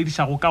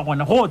ipoledišago ka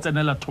gona go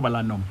tsenela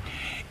thobalano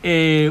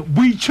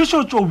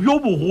boitšhišotšo bjo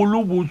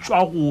bogolo bo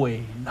tšwa go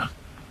wena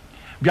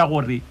bja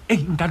gore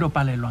nka no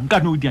palelwa nka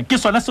no diang ke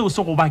sona seo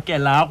se go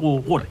bakelago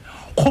gore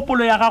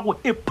kgopolo ya gago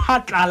e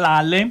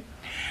phatlalale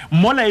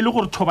mola ile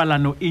gore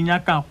thobalano e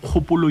nyaka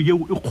kgopolo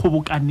yeo e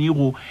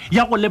kgobokanego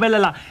ya go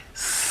lebelela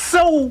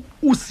seo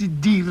o se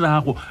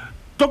dirago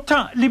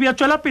Dr. Lebia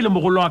tswela pele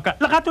mogolo wa ka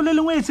legato le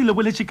lengwe e se le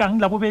boletše kang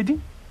la bobedi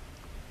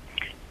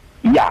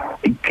ya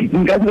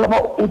nka dira ba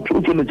o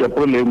tšweletša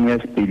polo e nngwe ya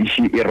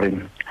sepediši e re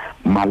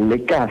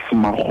maleka a se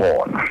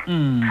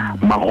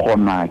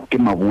magona ke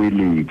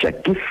maboeletša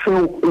ke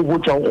seo o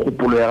botša go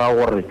kgopolo ya ga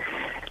gore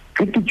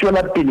ke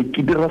tšwela pele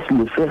ke dira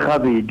selo se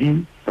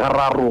gabedi ga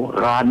raro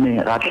ga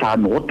ne ga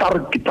hlano go tla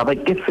re ke taba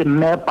ke se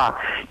nepa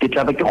ke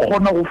tlabe ke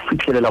kgona go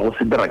fitlhelela go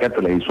se dira ka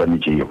tsela e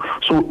swanetšego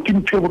so ke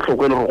ntho e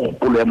bohlokwa le gore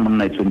kgopolo ya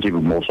monna e tshwanetše be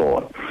mo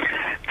sona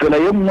tsela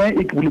ye nngwe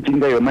e ke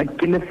boletseng ka yona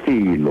ke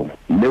lefelo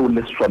leo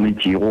le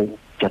swanetsego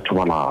tša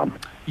thobalano.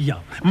 ya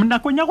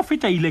nakong ya go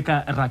feta ile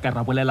ka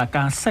ra bolela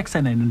ka sex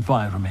and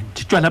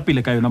environment tswela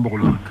pele ka yona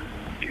mogolo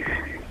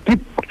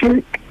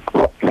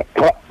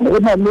go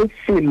na le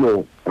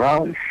selo ga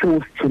seo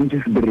se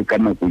tshwanetse se dire ka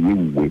nako ye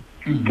nngwe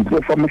ke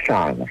tlo fa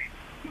mohlala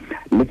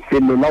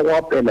lefelo la go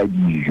apela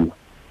dijo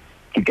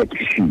ke ka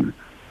kitchen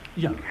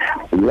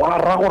wa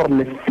ra gore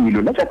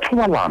lefelo la tša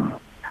thobalano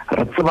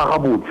re tseba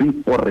gabotse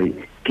gore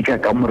ke ka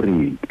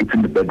kamoreng, it's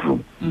in the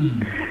bedroom.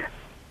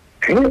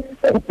 Ge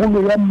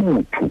kgopolo ya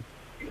motho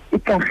e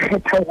ka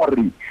kgetha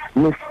gore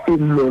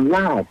lefelo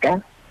la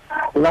ka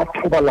la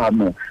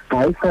thobalano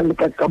ga e sa le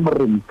ka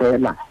kamoreng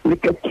fela, le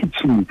ka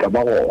kitchen ka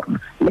ba gona,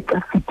 le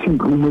ka sitting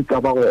room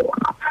ka ba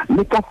gona,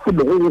 le ka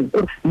lefelo le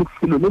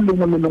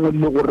lengwe le lengwe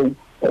le gore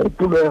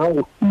kgopolo ya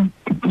gago e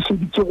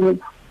itipišeditše go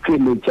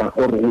tšweletša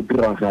gore go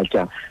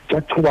diragatša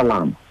tša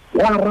thobalano.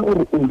 Wa ra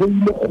gore o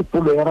beile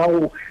kgopolo ya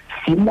gago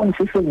seemong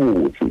se se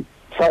botse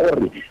sa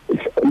gore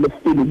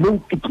lefelo leo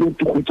ke tlo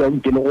tikgotšang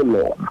ke le go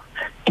lona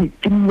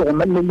ke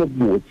lona le le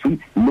botse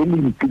le le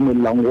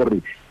ntumelelang gore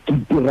ke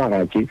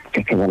diragatše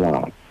tša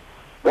thobalano.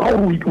 Wa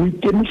gore o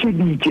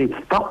ikemišeditše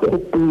ka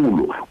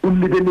kgopolo o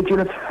lebeletše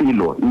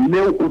lefelo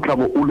leo o tla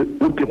bo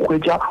o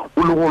tikgwetša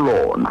o le go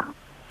lona.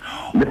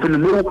 Lefelo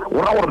leo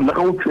go ra gore le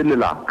ga o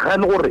tswelela ga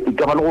le gore e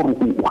ka ba le gore o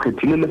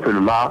kgethile lefelo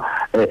la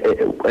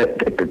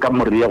ka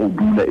more ya go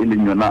dula e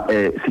leng yona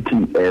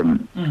sitting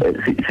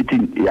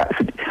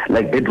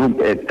like bedroom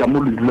ka mo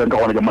le dulang ka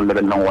gona ka mo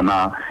lebelelang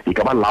gona e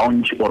ka ba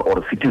lounge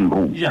or sitting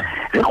room. Ge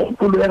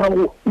kgopolo ya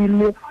gago e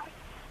le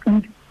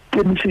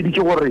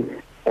ikemišeditše gore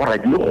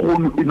alright le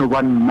kgono e no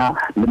ba nna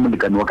le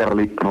molekane wa ka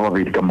re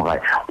babedi ka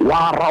mogae,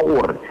 wa ra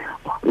gore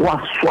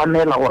wa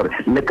swanela gore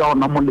le ka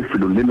ona mo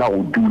lefelo le la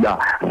go dula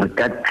re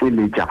ka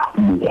tšweletša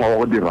mokgwa wa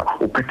go dira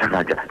o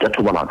phethagatša tša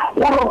thobalano.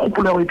 Wa ra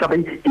kgopolo ya go e tlabe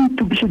e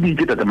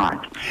itukišeditše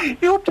tatemake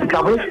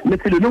tlabe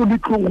lefelo leo le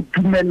tlo go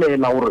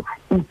dumelela gore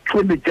o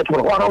tšweletša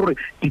thobalano. Wa ra gore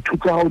ditho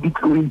tša gago di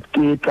tlo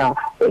iketla,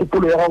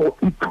 kgopolo ya gago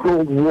e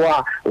tlo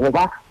boa go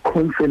ba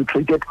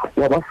concentrated,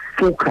 wa ba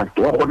focused,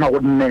 wa gona go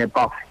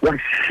nepa, wa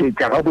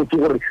šetša gabotse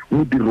gore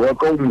modiri wa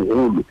ka o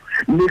mogolo.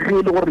 Le ge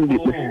e le gore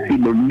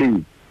lefelo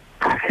leo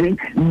ga se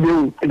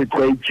leo ke le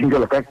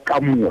tlaetšingela ka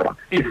kamora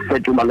ke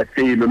fetola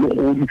lefelo le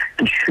gono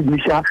ke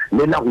šomiša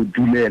le la go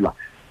dulela.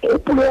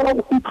 Kgopolo ya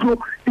gago e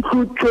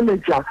tlo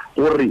tšweletša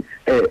gore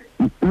le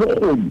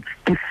gono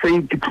ke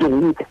tlo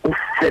go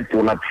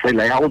fetola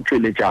tsela ya go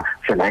tšweletša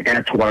tsela ya ka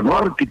ya thobalano. Wa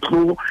gore ke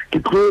tlo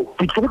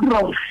dira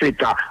go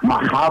feta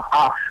maga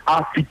a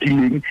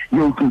fetileng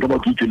yeo ke nka ba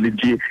ke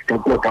tšweletše ka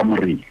kua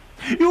kamoreng.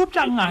 Yo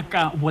tla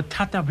ngaka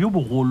bothata bjo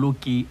bogolo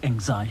ke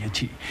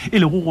anxiety e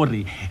le go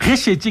gore ge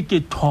šetše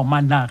ke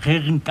thoma na ge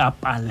re nka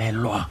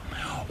palelwa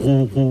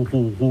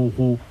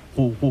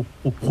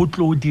go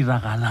tlo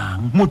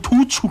diragalang motho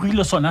o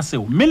tšhogile sona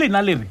seo mme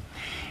lena le re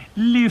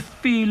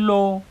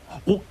lefelo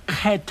go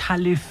kgetha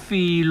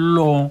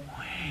lefelo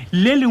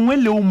le lengwe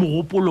leo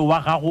mogopolo wa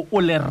gago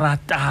o le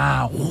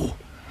ratago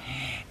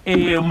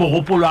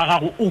mogopolo wa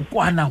gago o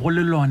kwana go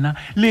le lona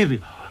le re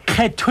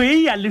kgetho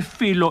ya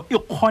lefelo e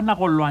kgona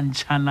go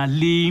lwantšhana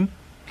le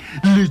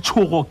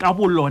letšhogo ka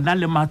bolona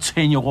le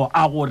matshwenyego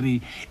a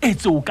gore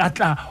etse o ka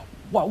tla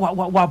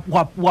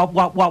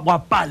wa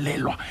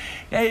palelwa.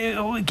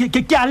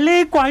 Ke a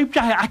lekwa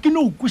a ke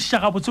no kwešiša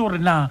gabotse gore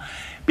na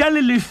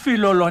bjale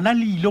lefelo lona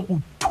le ile go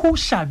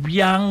thuša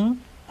bjang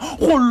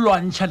go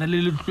lwantšhana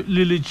le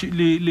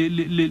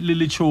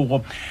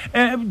letšhogo.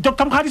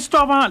 Dr.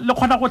 Mokgadisitoba le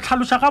kgona go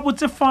tlhaloša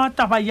gabotse fa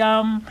taba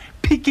ya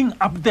picking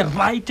up the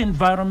right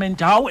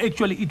environment, how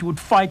actually it would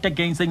fight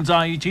against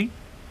anxiety?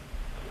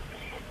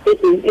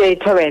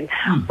 Thoben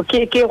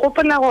ke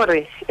gopola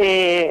gore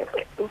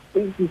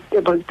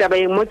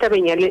mo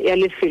tabeng ya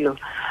lefelo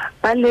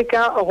ba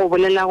leka go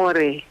bolela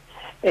gore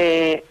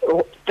ge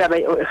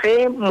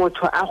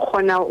motho a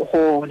kgona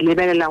go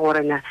lebelela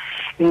gore na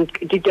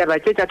ditaba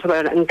tse tsa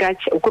thobalano nka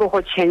o kore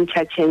go change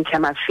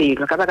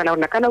mafelo ka baka la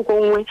gore ka nako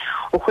nngwe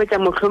o hwetša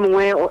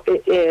mohlomongwe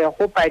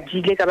go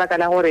padile ka baka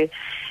la gore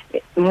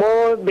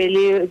mo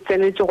bele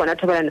tsenetse gona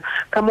thobalano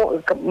ka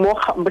mo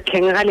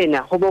tlheng ga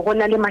lena go bo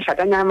gona le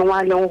mašatanyana mangwe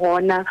a leng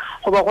gona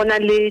go bo gona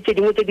le tše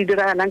dingwe tše di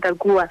diragalang ka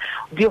kua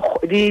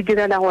di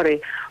direla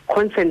gore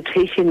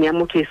concentration ya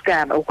motho e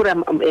ska o kura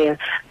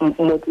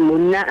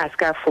monna a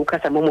ska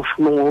focusa mo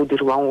mošomong o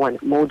diriwang gona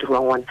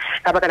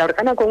ka baka la gore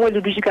ka nako nngwe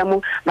le dutše ka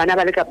mo bana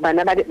ba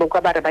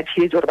ba re ba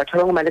tšhietse gore batho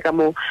ba bangwe ba le ka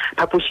mo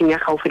phapošing ya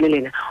gaufi le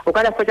lena o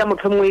ka la hwetša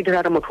motho mongwe e dira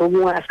gore motho o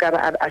mongwe a ska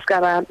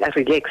ba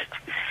relaxed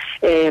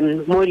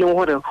mo e leng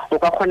gore o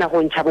ka kgona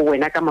go ntšha bo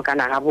wena ka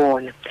mokana ga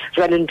bona.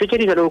 Jwale ntho tše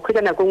di jalo o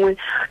khwetša nako nngwe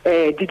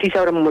di tlisa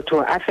gore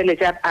motho a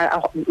feletse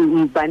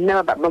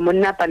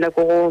monna pala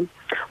ko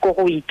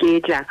go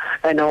iketla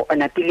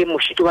na pele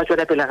mošito wa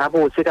tswela pele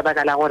gabotse ka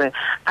baka la gore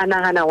a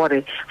nagana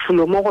gore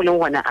folo mo go leng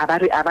gona a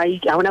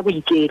gona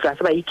boiketlo a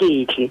se ba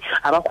iketle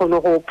a ba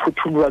kgone go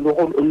phuthuloga le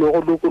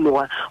go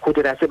lokologa go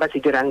dira se ba se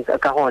dirang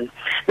ka gona.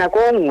 Nako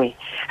nngwe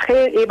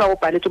ge e ba o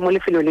paletse mo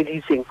lefelo le le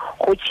itseng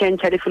go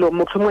change lefelo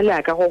motlho mo le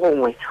aka go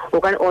gongwe o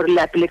ka or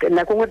la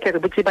na go tle re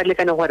botse ba le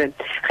kana gore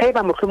ge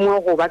ba mohlomong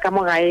go ba ka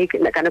mo gae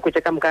kana go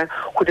tse ka moka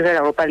go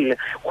direla go palele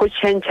go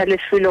change le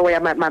filo ya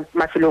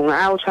mafelong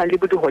a o tshwana le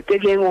bo di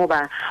hoteleng go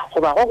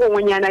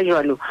gongwe nyana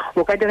jalo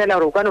o ka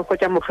direla gore o kana go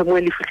tsa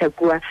mohlomong le fitla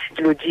kua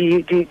dilo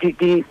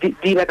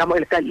di ba ka mo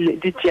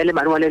di tsia le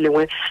manwa le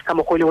lengwe ka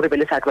mo go le gore be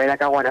le sa tlwaela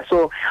ka gona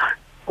so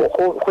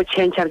go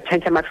change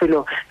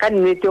mafelo ka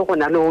nnete go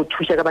na le go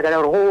thusa ka baka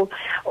la gore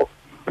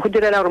go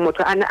direla gore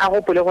motho a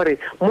gopole gore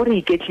mo re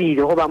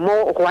iketlile goba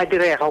mo go a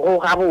direga go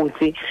ga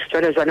botse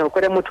jalo o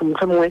kore motho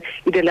mohlomongwe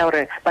e direla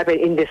gore ba be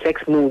in the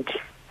sex mood.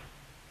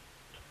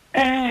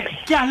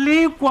 Ke a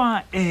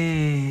lekwa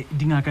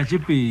dingaka tse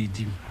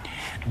pedi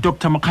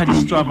Dr.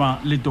 Mokgaditswaba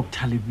le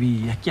Dr.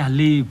 Lebea ke a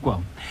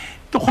lekwa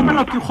ke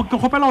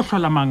kgopela o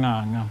hlola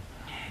manganga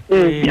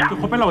ke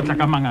kgopela o tla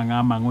ka manganga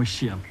a mangwe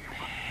shia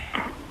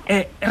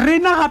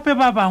rena gape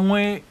ba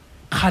bangwe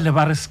khale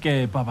ba re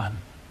skepa bana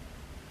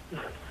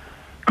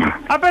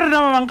ape rena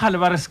ba bang khale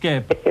ba re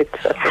skepa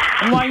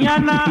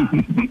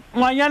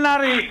ngwanyana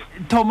re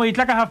thomo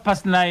itla ka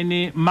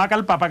 9:30 maka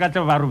le papa ka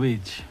tle ba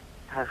robetse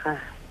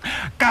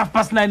ka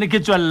 9:30 ke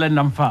tswelle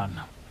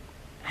namfana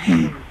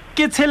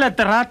ke tshela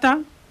terata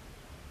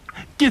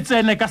ke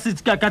tsene ka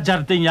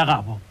jarteng ya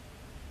gabo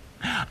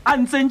a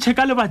ntse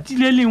ka le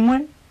batile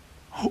lengwe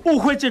o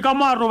hwetse ka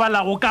mo a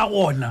robalago ka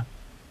gona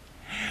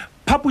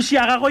phapusi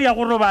ya gago ya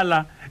go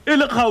robala e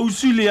le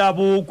kgausi le ya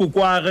bo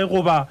kokwage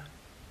goba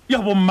ya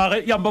bo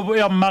mmage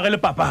le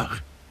papage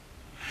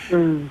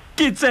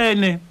ke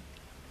tsene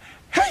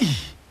hei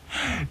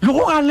le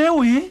go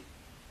galeo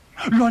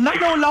lona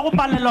leo la go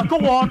palela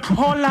ke go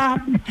tlhola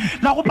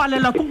la go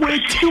palela ke go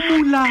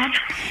ethimula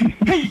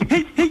hei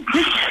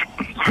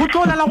go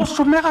tlola la go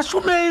somegi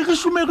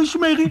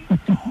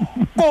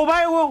go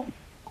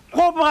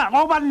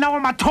ba nna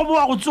go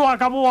mathomo wa go tsoga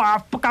ka bo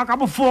 4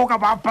 ka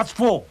ba past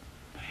 4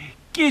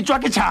 ke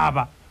tswa ke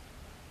tshaba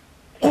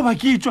goba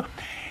ke tswa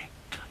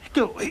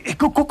ke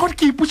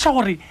iputsa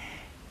gore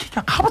ke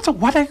ka kgabatsa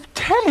what are you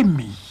telling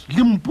me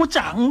le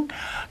mpotsang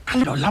ka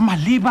lelo la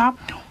maleba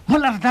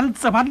mola re na le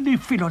tseba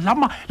lefelo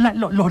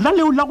lona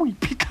leo la go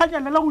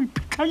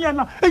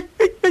iphitlhanyana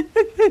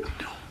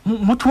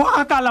motho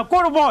wa akala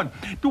kore bona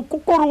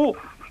kore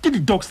ke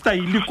di-dog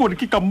style kore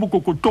ke ka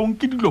mokokotong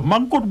ke dilo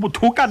mang kore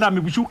motho o ka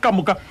name bosigo ka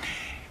moka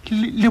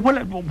le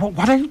bola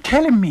what are you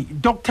telling me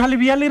Dr.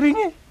 Lebea le reng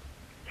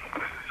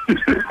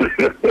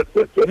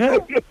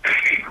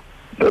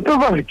ke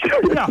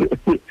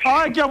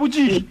a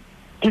botsise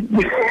ke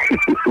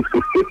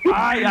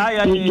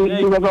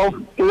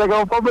ka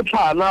fa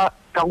botlhala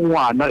ka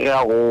ngwana e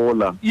a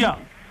gola ge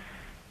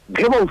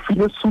ba o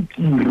file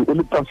sukiri o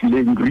le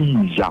tafoleng re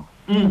ja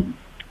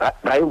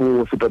ga e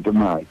bose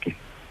tatemake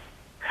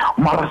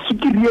mara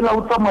sukiri ela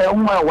o tsamaya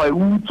ngwa wa e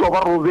utswa ba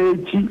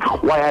robetše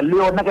wa ya le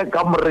yona ka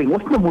kamoreng o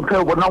sene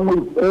motho e bonang o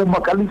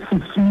ekoma ka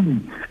lesising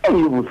e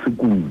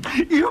bosekudi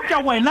eo ka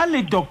wena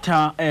le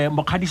Dr.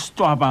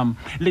 Mokgaditswaba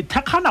le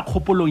thakgana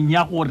kgopolong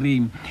ya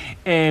gore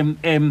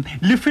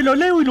lefelo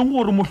leo e leng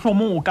gore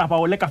mohlomong o ka ba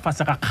o le ka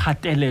fase ga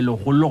kgatelelo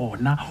go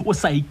lona o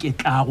sa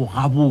iketlago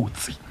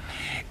gabotse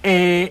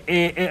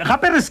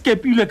gape re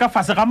skepilwe ka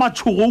fase ga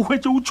matshogo o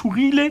hwetse o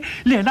tshogile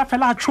le ena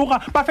fela a tshoga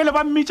ba fele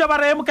ba mmitša ba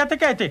re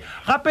moketekete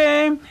gape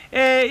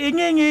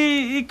eng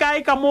e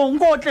kae ka mo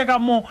nkotle ka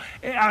mo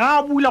ga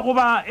a bula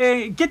goba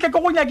ke tle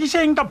ke go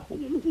nyakišeng ka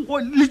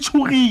le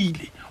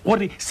tshogile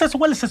gore se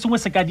sengwe le se sengwe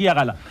se ka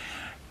diagala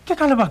ke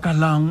ka lebaka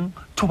lang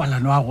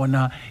thobalano a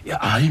gona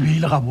a e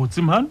beile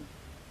gabotse man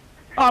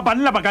a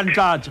banna ba ka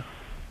ntlatša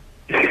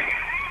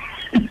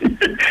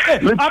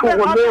le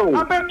tshogoleo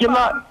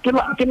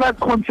ke la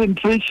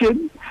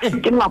concentration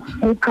ke la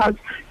focus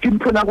ke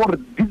mpela gore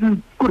ke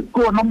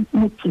ona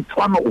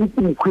motsitswana o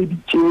ko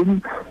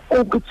nkgweditšeng o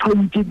ke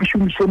tshwanetse ke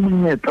šomiše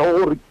monyetla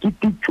gore ke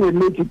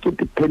tsweletse ke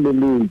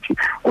tepheleletse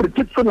gore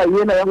ke tsela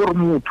ela ya gore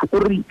motho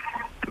gore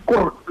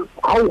ga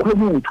o kgwe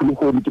motho le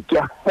gone ke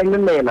a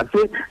felelela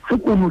se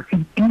kono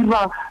se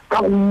dira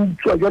ka go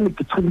utswa jale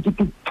ke tshwanetse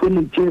ke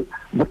tsweletse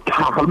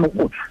bothaga le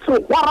mogone so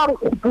wa ra re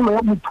kgopolo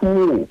ya motho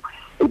oo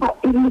e ba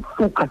e le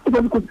foka e ba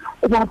le ko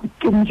o ba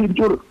kemisedi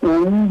gore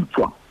o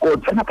utswa o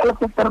tsena ka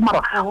lefestere mara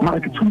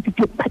ke tshwanetse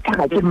ke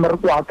phetaga ke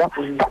mmereko wa ka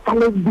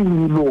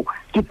lebelo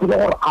ke tsela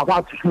gore a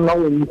ba tshwanela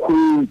o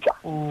nkgwetsa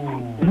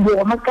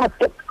yona ka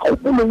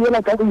kgopolo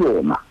ela ka go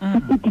yona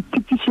ke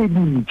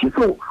tišeditše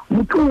so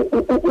motho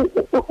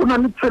o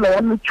na le tsela ya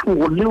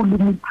letshogo leo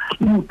le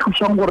mo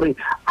thusang gore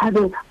a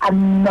be a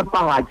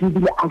nnepagatse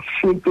ebile a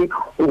šetse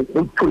go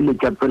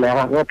tsweletša tsela ya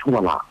gage ya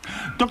thobalano.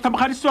 Dr.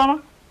 Mokgaditswaba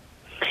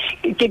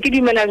ke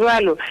dumela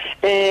jwalo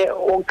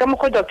ka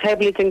mokgwa Dr.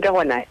 Ebeletseng ka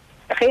gona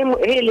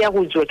ge le ya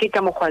go tswa ke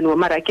ka mogwano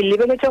mara ke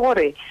lebeletse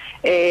gore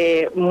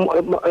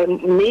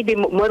maybe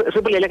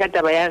re bolele ka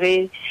taba ya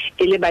ge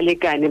e le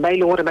balekane ba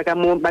ile gore ba ka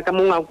mo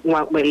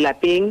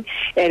lapeng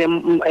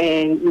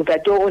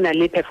ntate o na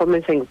le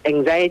performance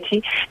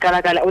anxiety ka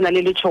baka la o na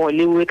le letshogo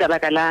lewe ka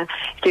baka la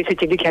se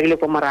di tlhagile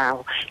ko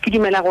morago ke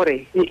dumela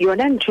gore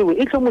yona ntho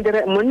e tlo mo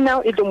dira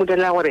monna e tlo mo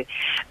dira gore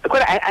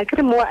a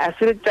kere mo a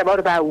se taba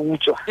gore ba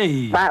utswa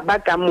ba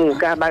ka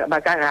moka ba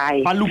ka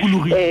gae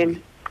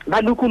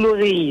ba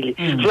lukulogile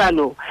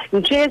jalo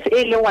ntse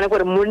e le ngwana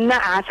gore monna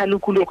a sa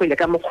lukulogile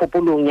ka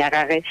mogopolong ya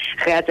gage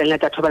ge a tsena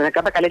tsa thobalano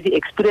ka baka la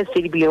di-experience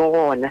tse di bileng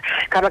gona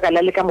ka baka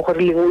la le ka mogore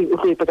le o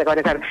tlo ipotsa ka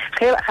gore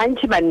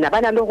gantši banna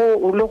ba na le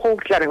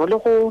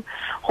go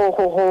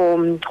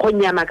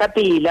nyama ka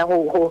pela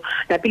go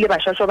napile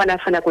bašwašwa ba na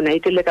fa nako na e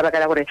telele ka baka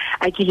la gore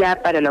a kile a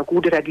palelwa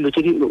ko dira dilo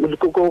tse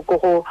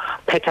go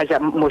phethaja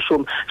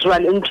mošomo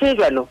jalo ntho e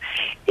jalo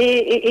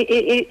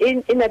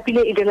e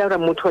napile e dira gore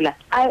mothola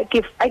a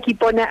ke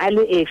ipona a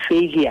le a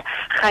failure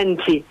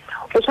gantsi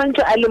o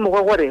tshwanetse a le mo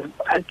gore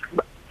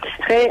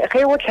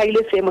ge o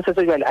tlhaile seemo se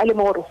se jalo a le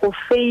mo gore go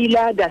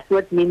faila does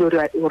not mean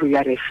gore you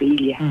are a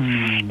failure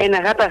and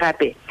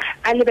gape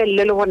a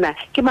lebelele le gona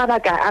ke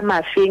mabaka a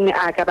mafeng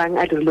a ka bang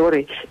a dirile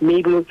gore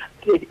maybe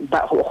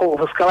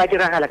go ska wa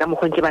diragala ka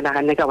mogontse ba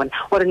naganne ka bona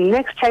gore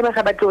next time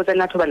ga ba tlo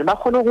tsena thobalano ba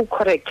kgone go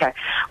correcta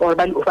or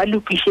ba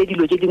lokishe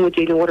dilo tse dingwe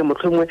tse e leng gore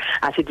motlhongwe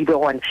a se dibe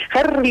gona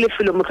ge re re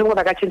lefelo motlhongwe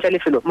ba ka tshentsa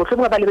lefelo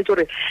motlhongwe ba lebetse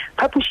gore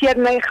phapuši ya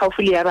rena e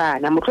gaufi le ya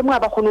bana motlhongwe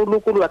ba kgone go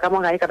lokolowa ka mo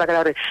gae ka baka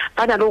la gore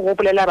ba na le go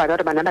gopolela bana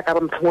gore bana ba ka ba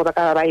motlhongwe ba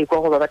ka ba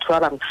ekwa goba batho ba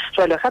bangwe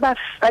jalo ga ba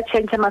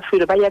tšhentšha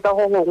mafelo ba ya ka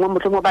go gongwe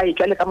motlhongwe ba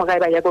etswa le ka mo gae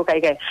ba ya ko kae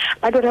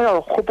ba direla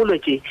gore kgopolo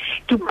tse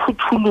di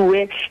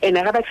phuthuluwe and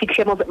ga ba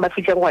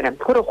fitlheng gona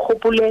gore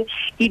kgopole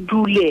e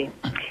dule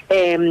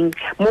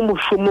mo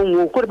mošomong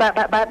o gore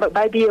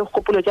ba bee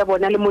kgopolo tša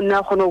bona le monna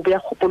a kgone go beya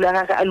kgopolo ya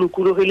gage a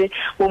lokologile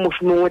mo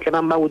mošomong o tle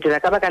bang ba o dira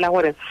ka baka la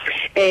gore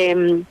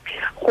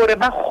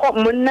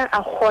monna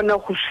a kgone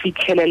go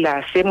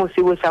fitlhelela seemo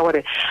seo sa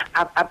gore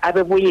a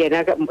be bo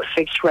yena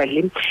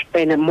sexually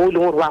and mo e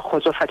leng gore wa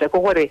kgotsofatsa ke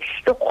gore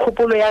le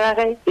kgopolo ya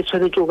gage e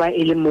tshwanetse go ba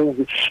e le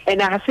movie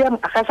and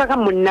ga sa ka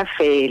monna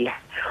fela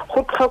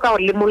go tlhoka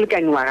gore le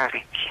molekane wa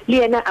gage le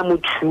yena a mo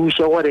thuse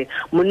gore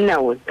monna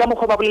o ka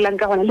mokgwa ba bolelang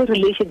ka gona le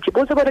relationship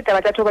o se gore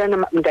taba tsa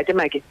thobalano ntate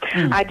make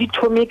a di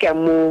thome ka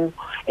mo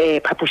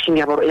phapušing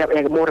ya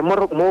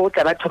mo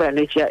taba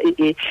thobalano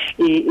e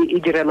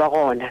direlwa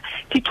gona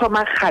di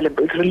thoma gale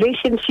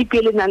relationship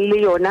e le nang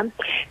le yona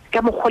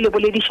ka mokgwa le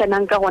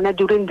boledišanang ka gona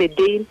during the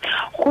day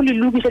go le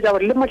lokisetsa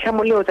gore le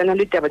motlhamo le o tsena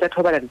le taba tsa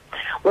thobalano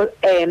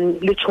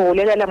letshogo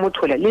le la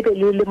mothola le be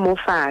le mo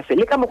fase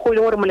le ka mokgwa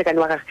le gore molekane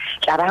wa gage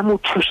tla ba mo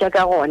thuša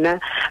ka gona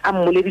a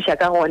mmolediša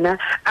ka gona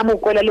a mo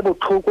kwela le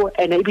botlhoko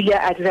and ebile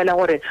a direla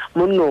gore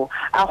monno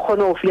a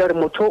kgone go fila gore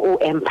motho o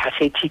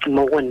empathetic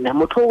mo go nna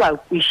motho o wa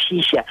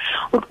kwešiša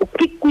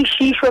ke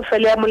kwešišo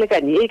fela ya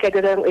molekane e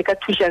ka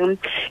thušang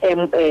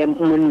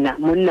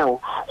monna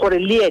o gore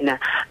le yena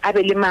a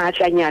be le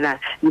maatlanyana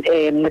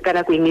ka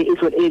nako eng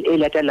e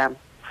latelang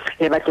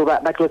ba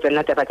tlo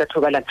tsena taba tsa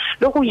thobalano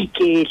le go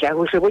iketla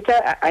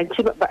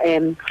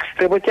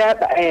re botsa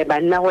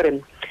banna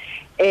gore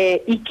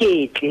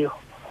iketle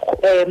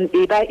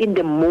e ba in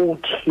the mood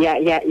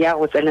ya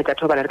go tsena tsa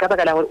thobalano ka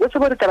baka la gore o se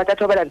gore taba tsa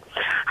thobalano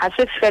ga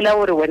se fela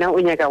gore wena o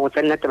nyaka go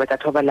tsena taba tsa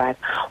thobalano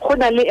go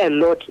na le a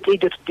lot tse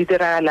di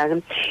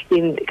diragalang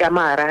ka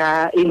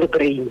mara in the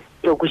brain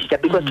to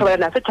kushita because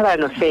thobalano se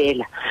thobalano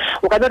fela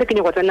o ka re ke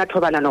ne go tsena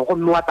thobalano go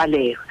mwa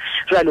palega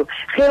jalo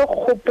ge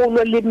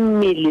kgopolo le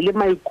mmele le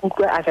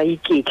maikutlo a sa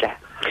iketla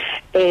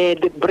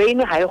the brain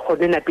ha e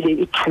gone na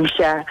pele e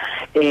thuša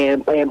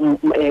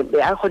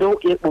a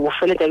gone o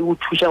feletsa e o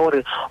thuša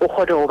gore o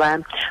gone go ba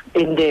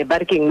in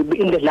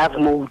the love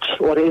mode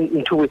or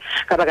into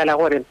ka baka la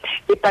gore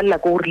e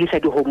palela ko go releasa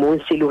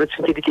di-hormones le gore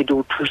tshwanetse di tle di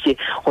o thuse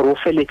gore o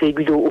feletse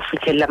ebile o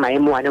fitlhelela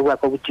maemo ane wa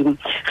ka godimo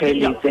ge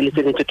le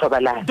tsenetse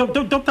thobalano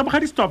dr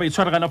mogadiso taba e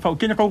tshwaregana fao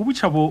ke nyaka go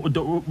botšha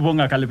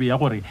bongaka lebeya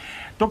gore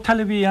dr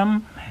lebeya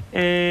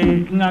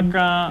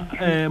ngaka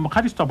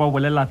mogadiso taba o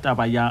bolela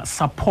taba ya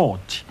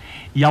support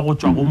ya go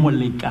tswa go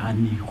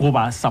molekane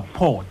goba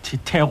support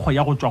thekgo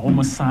ya go tswa go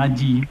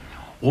mosadi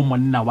go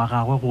monna wa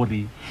gagwe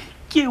gore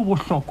ke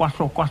bohlokwa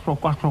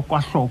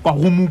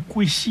go mo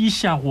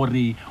kwešiša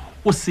gore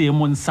o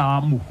seemong sa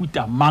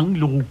mohuta mang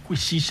le go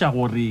kwešiša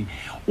gore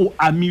o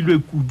amilwe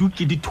kudu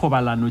ke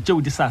dithobalano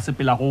tšeo di sa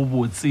sepela go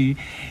botse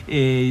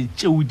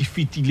tšeo di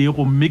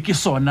fetilego mme ke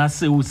sona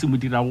seo se mo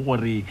dirago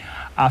gore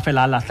a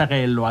fela a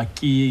latlhegelwa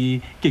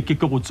ke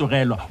go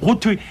tsogelwa go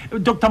thwe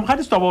dr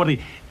mogadiso taba gore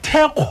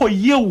thekgo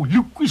yeo le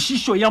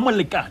kwešišo ya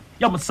molekane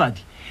ya mosadi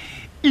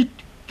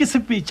ke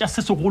sepetša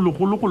se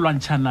segologolo go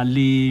lwantšhana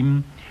le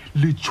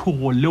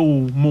letshogo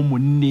leo mo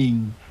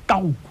monneng ka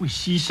go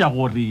kwešiša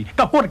gore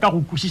ka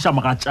go kwešiša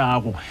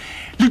mogatšago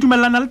le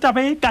dumelelana le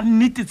taba e ka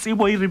nnete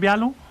tsebo e re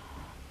bjalo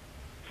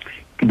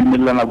ke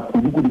dumelelana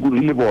kudu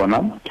le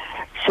bona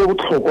se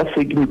botlhokwa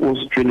se ke go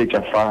se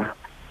tšweletša fa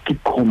ke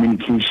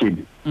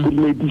communication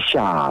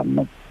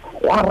boledišano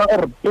wa ra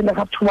gore pele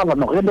ga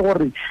thobalano ge le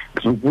gore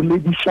re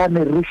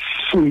boledišane re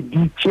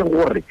šeditše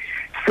gore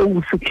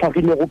seo se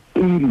tlhagilego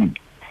pele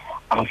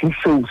a se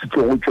seo se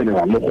tlo go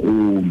tswelela le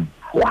golo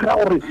wa ra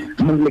gore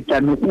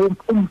molekane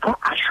o mpha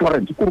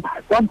assurance gore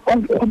wa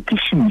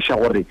nkgontišiša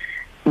gore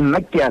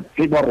nna ke a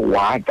tseba gore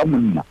wa ka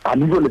monna a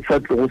le jole sa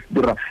tlo go se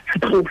dira se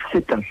tlo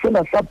feta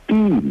sela sa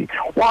pele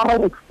wa ra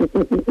gore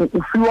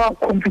o fiwa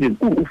confidence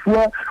o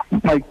fiwa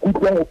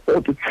maikutlo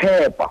o te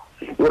tshepa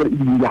gore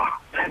ya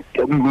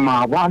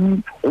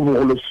maabane o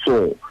bogolo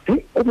so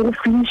o bo go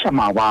finiša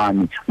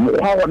maabane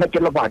mokgwa gona ke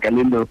lebaka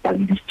le le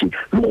pandisitše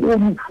le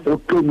gone o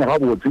tonya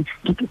gabotse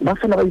ba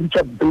fela ba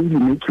editša baby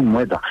making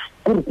weather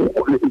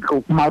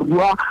kore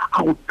marua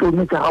a go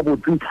tonyetša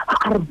gabotse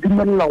a re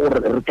dimelela gore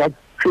re ka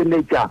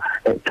tšweletša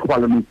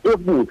thobalano e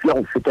botse ya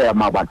go feta ya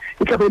maabane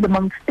e tla be e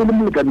le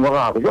molekane wa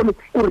gagwe jale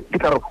ore ke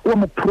tla re o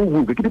mo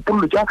provoke ke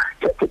dipolelo tša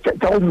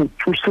go mo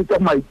thušetša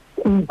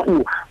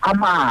maikutlo a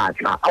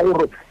maatla a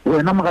gore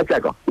wena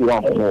mogatšaka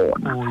wa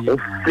gona o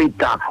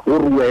feta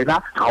gore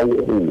wena ga o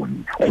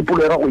gone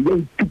kgopolo ya gago ya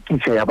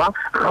itikiša ya ba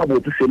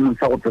gabotse seemong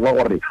sa go tseba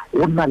gore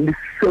go na le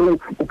seo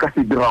o ka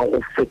se dirago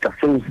go feta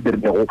seo se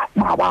dirilego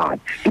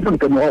maabane ke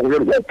molekane wa gago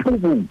jale wa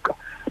provoka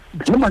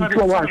le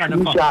mantšwa wa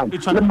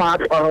šomišang le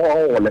maatla a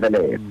go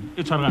lebelela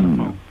e tshwaragana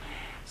fao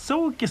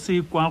seo ke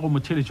se kwa go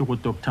motheletše go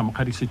dr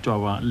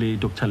mokgadisitaba le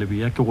dr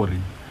lebea ke gore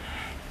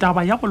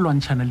taba ya go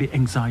lwantšhana le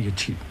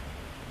anxiety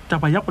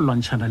taba ya go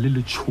lwantšhana le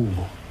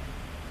letshogo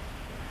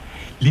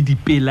le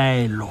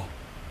dipelaelo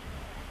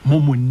mo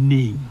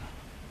monneng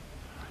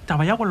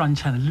taba ya go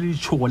lwantšhana le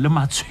letshogo le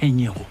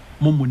matshwenyego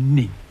mo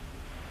monneng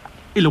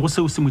e lego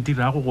seo se mo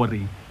dirago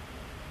gore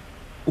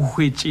o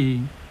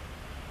hwetše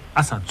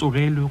a sa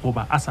tsogelwe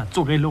goba a sa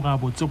tsogelwe ga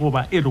botse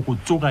goba e re go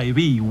tsoga e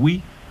beiwe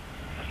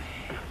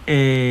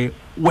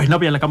wena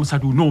bjala ka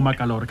mosadi o ne o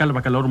makala gore ka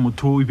lebaka la gore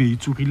motho e be e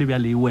tsogile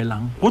bjale e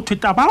welang go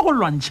thweta ba go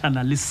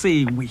lwantšhana le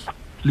sengwe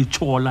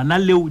letšholana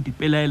leo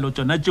dipelaelo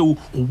tsona tšeo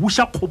go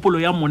buša kgopolo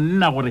ya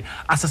monna gore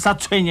a se sa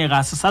tshwenyega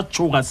a se sa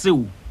tšhoga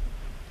seo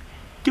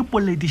ke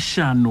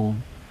poledišano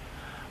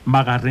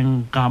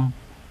magareng ga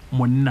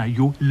monna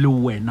yo le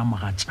wena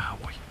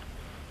mogatšagwe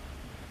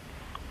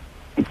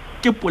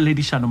ke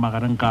poledišano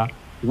magareng ga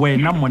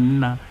wena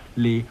monna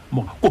le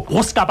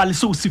go se ka ba le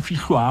seo se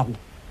fihlwago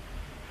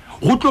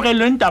go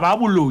tlogeleng taba ya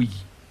boloi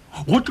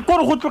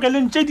kore go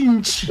tlogeleng tše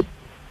dintšhi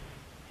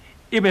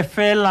e be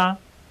fela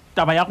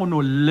taba ya go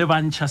no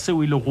lebantšha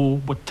seo e le go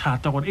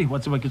bothata gore wa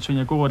tseba ke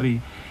tshwenya ke gore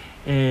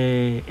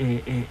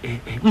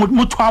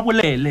motho a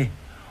bolele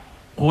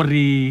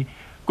gore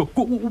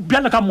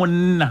bjalo ka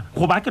monna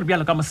goba ke re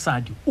bjalo ka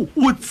mosadi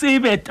o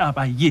tsebe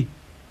taba ye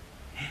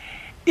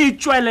e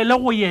tšwelele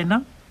go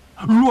yena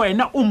le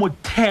wena o mo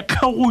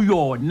thekga go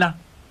yona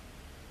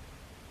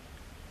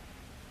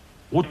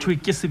go thwe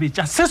ke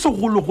sebetša se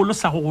segologolo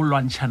sa go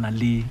lwantšhana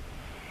le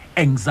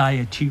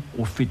anxiety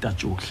go feta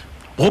tšohle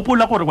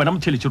gopola gore wena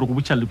motheletše re go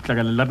botša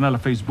letlhakaneng la rena la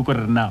Facebook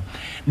re nna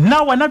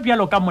wena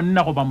bjalo ka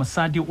monna goba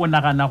mosadi o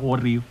nagana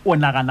gore o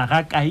nagana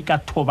ga kae ka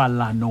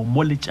thobalano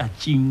mo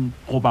letšatšing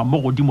goba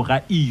mo godimo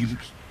ga iri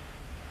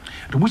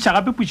re botša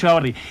gape potšo ya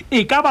gore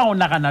e ka ba o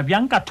nagana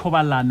bjang ka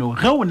thobalano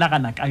ge o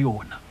nagana ka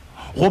yona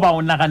goba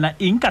o nagana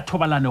eng ka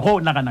thobalano ge o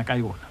nagana ka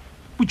yona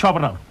potšo ya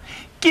boraro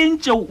ke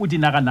ntšeo o di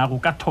naganago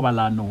ka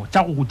thobalano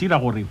tša go dira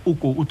gore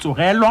o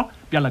tsogelwa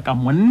bjalo ka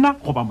monna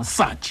goba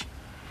mosadi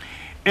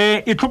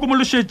e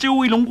tlhokomološetše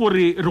o e leng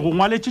gore re go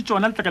ngwaletše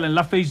tšona letlakaleng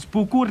la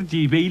Facebook re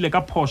di beile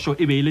ka phošo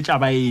e beile tša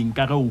baeng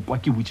ka ge o kwa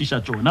ke botšiša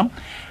tšona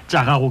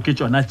tša gago ke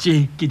tšona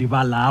tše ke di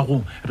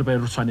balago re be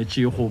re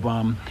tshwanetše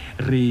goba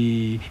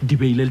re di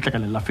beile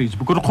letlakaleng la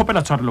Facebook re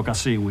kgopela tshwarelo ka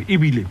seo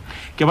ebile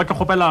ke ba ke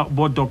kgopela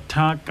bo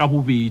doctor ka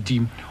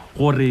bobedi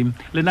gore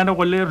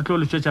lenanego le re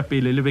tlo le tšwetša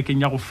pele le bekeng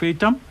ya go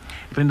feta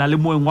re na le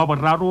moeng wa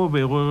boraro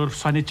be re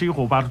tshwanetše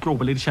goba re tlo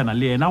go boledišana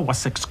le yena wa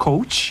sex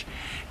coach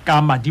ka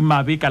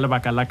madimabe ka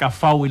lebaka la ka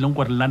fao e leng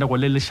gore lenanego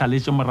le le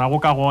šaletše morago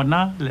ka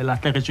gona le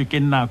latlhegetšwe ke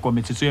nako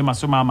metsotso e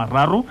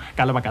 30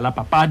 ka lebaka la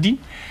papadi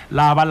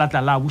la ba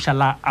latla la buša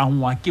la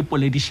angwa ke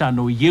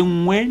poledišano ye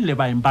nngwe le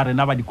baeng ba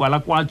rena ba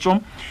dikwalakwatšo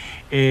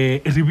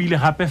re bile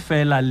gape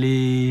fela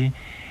le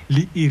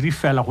iri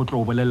fela go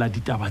tlo bolela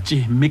ditaba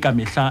tše mme ka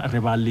mehla re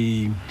ba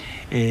le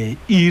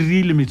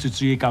iri le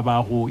metsotso e ka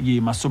bago ye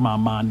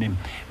 40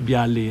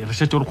 bjale re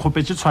šetše re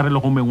kgopetše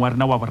tshwarelo go meng wa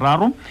rena wa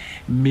boraro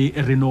mme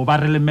re no ba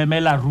re le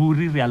memela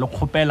ruri re a le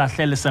kgopela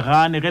hle le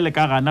segane ge le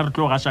ka gana re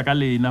tlo gaša ka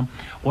lena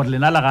gore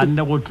lena le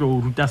ganne go tlo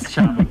ruta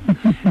setšhaba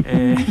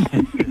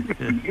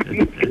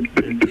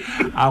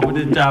a go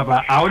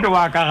ditaba a o ne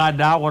wa ka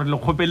gana gore le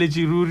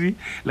kgopeletše ruri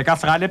le ka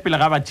segane pele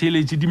ga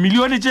batšheletše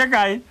dimilione tše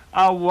kae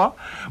awa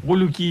go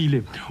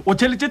lokile o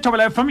theletse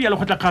Thobela FM ya le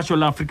go tla khaso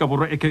la Afrika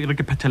borwa e re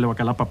ke phethelewa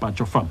ka la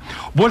papatso fa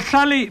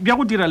bohlale bja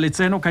go dira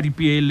letseno ka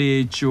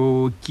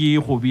dipeeletšo ke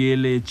go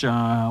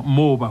beeletša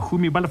mo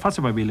bahumi ba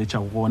lefase ba beeletša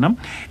gona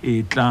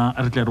e tla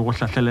re tle re go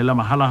hlahlelela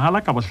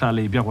mahala ka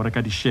bohlale bja go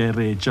reka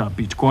di-share tša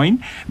Bitcoin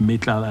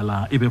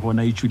metlala e be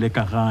gona e tswile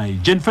ka gae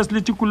Jen First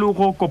le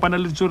tikologo kopana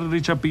le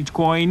tsore tša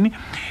Bitcoin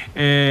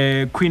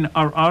Queen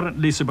RR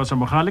le se ba sa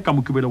mogale ka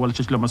mokubelo wa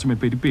letšatši la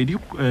masomepedipedi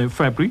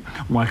February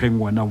ngwageng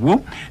wana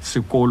wo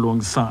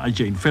sekolong sa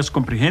Jane First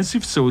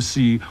Comprehensive seo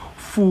se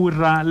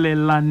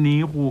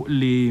furalelanego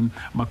le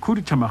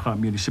Makhurutamaga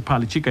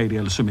Municipality ka area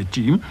ya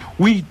Lesometi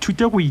o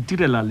ithute go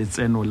itirela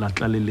letseno la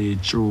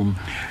tlaleletšo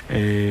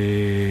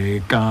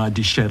ka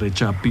di-share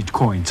tša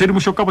Bitcoin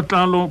tshedimošo ka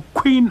botlalo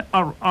Queen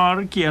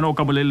RR ke yena o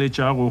ka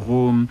boleletša go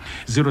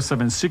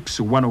 076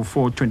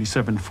 104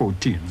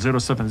 2714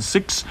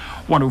 076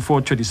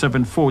 104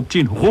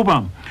 2714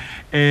 goba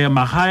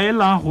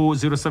magaela go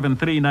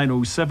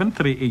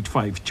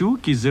 0739073852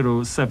 ke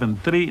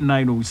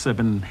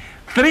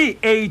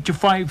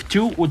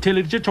 0739073852 o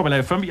theleditše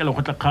Thobela FM ya le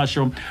go tla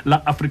khaso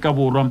la Afrika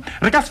borwa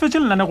re ka se fetse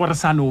lenane gore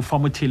sa no fa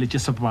motheletše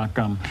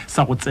sebaka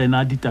sa go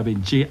tsena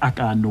ditabeng tše a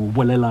ka no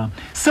bolela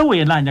seo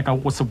yena a nyaka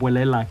go se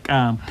bolela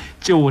ka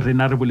tšeo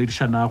rena re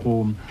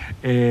boledišanago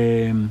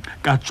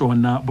ka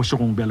tšona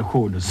bošegong bja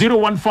lekgono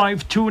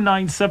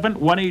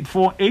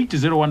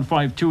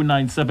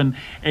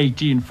 0152971848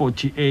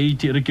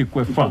 0152971848 re ke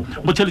kwefa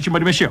motheletše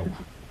madimešeo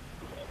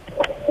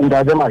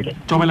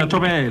Thobela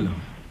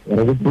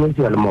re ke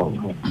tsentse le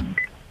mo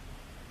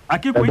a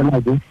ke kwe le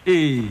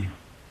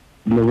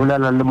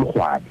bolela le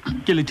mogwadi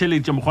ke le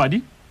theletše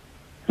mogwadi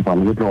ba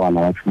le tlo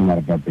wana wa tsena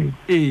re gape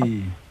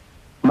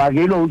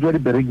magelo o tswa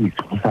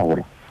diperekiso go sa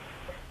gore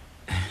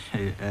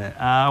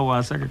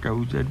wa sa ka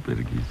utswa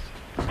diperekiso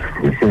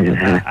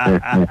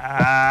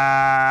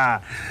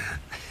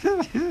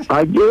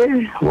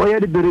ake o ya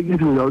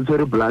diperekiso ya o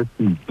tsere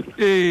plastic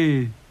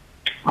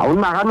ha o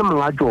nagana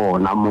monga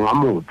tsona monga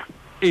motho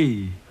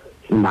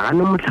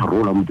nagana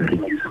motlharola mo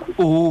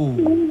diperekiso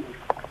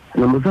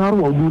le motsaro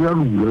wa dira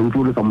lula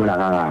ntse le ka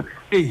molagaga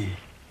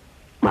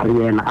mare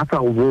yena a sa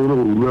go bone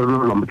go dira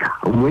la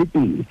motlharo mo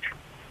etetse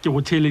ke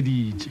go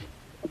theleditše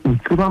o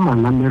tseba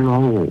manamelo a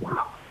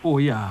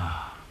ona ya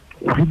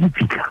re di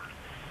fitlha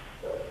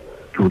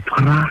ke o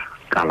tshwara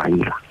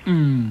kalaela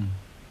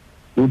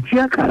o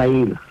tšea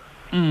kalaela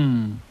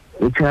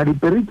o tšea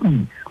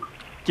diperekiso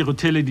ke go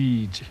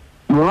theleditše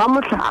monga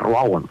motlharo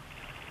wa ona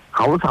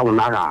ga o sa o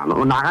nagana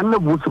o naganne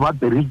botse ba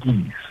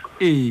perekiso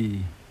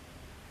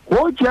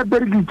go tšea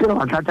perekiso le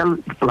batlatša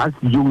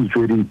plastic o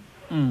itshwereng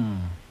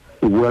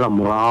o boela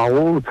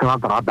morago o tshela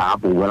terata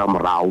gape o boela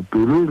morago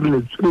pelo e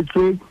rile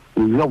tswetswe o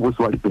dira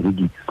botse wa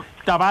diperekiso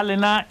taba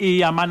lena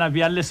e amana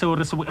bjang le seo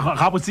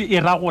gabotse e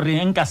ra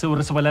gore nka seo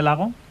re se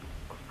bolelago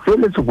se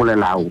le se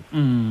bolelago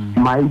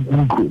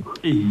maikutlo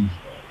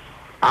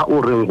a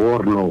o reng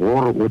gore no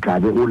gore o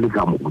tlabe o le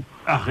ka moo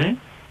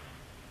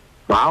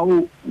ba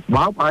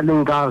ba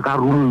leng ka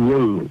room ye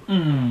nngwe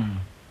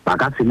ba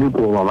ka se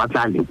lekoba ba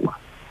tla lekwa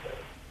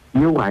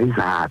yeo ga e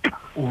satla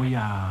o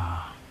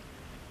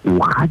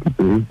ga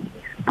diperekisi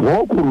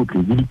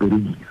bokorotle ke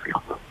diperekisi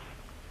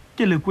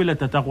ke lekwele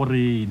tata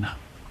gorena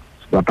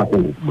bata go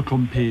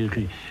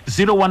motlhomphegi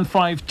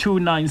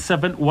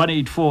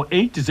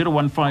 0152971848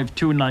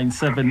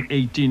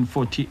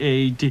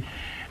 0152971848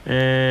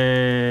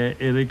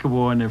 e re ke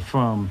bone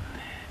fam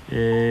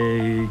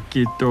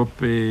ke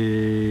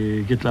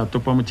tla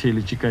topa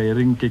motheletše ka e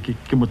reng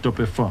ke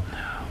motope fa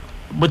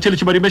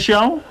motheletše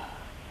badimešao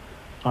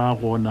ga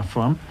gona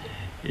fam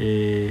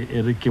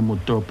e re ke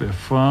motope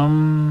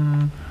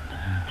fam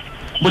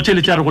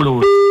motheletše a re go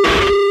lo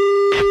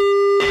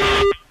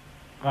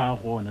ga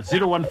gona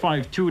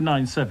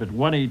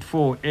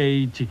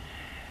 0152971848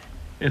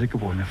 e re ke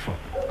bone fa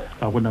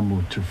ga gona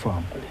motho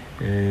fam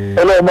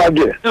hello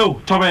mage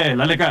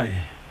Thobela le kae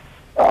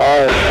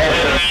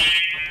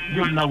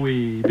yo nna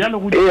we bjale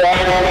go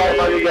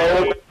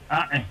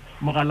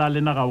mogala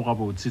lena ga o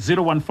gabotse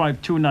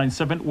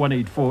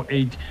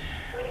 0152971848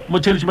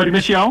 motheletše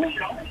badimešao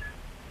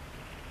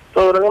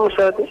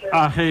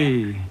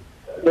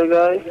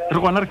re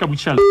gona re ka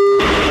botšala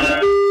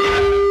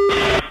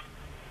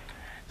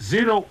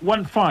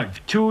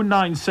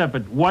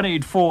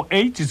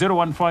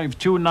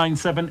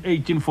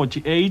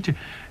 0152971848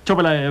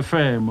 Thobela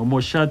FM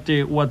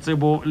mošate wa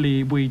tsebo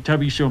le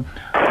boithabišo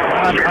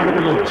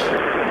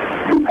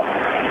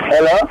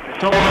hello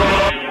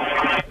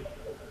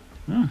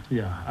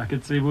a ke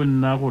tsebe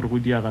nna gore go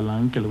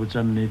diagalang ke le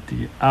botša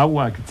nnete a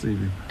ke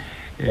tsebe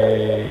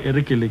e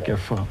re ke leke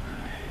fa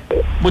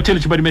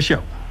motheletše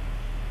badimešao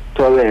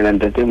Thobela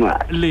ntate ma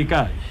le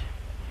kae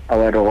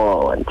re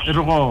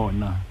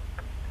gona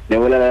le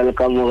bolela le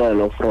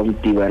kamogelo from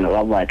Tibano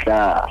ba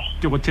batla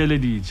ke go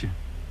theleditše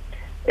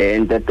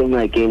ntate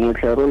ma ke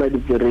motlharola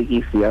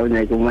diperekisi ya o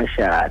nyake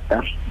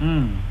mašata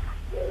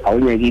a o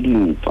nyake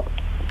dimpa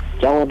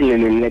tša gore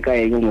lelele ka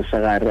eng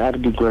mosagare a re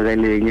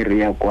diklogeleng re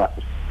ya kwa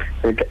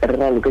re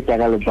raloke tša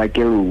ka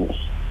lepakelong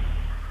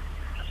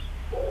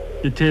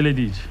ke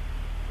theleditše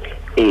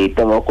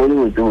taba go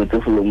le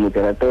botse folo mo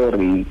lerato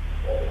gore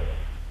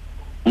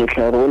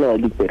motlhare o wa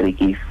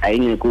diperekisi a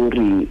ene go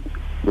re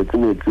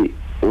botse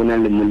o na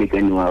le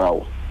molekane wa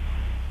gago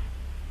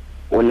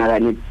o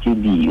nagane tse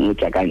dingwe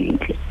tša ka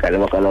ntle ka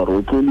lebaka la gore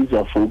o tlo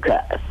lisa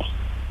focus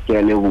ke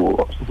a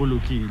leboga go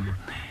lokile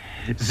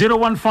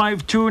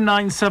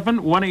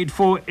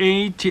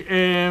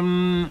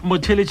 0152971848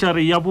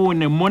 motheletšare ya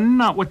bone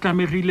monna o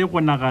tlamegile go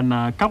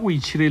nagana ka go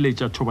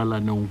itšhireletša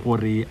thobalanong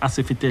gore a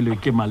se fetelwe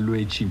ke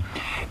malwetši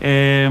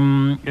e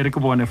re ke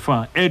bone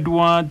fa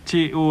Edward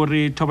o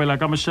re thobela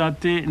ka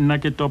mošate nna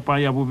ke topa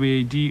ya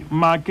bobedi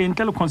make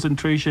ntle le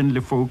concentration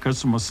le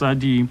focus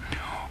mosadi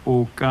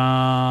o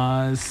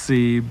ka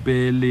se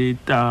bele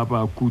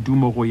taba kudu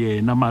mo go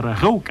yena mara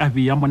ge o ka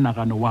beya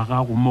monagano wa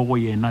gago mo go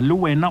yena le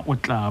wena o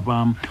tla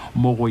ba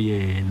mo go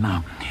yena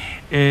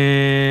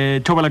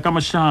thobela ka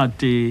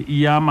mošate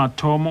ya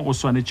mathomo o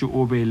swanetše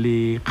o be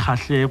le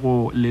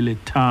kgahlego le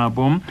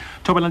lethabo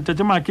thobela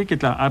ntate make ke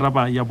tla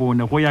araba ya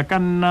bone go ya ka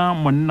nna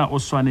monna o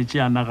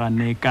swanetše a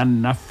nagane ka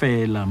nna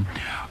fela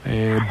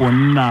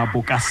bonna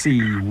bo ka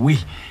sewe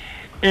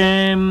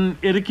e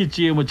re ke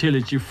tšee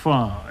motheletši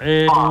fa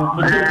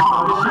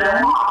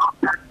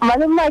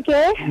malome ke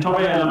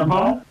thobela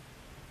ba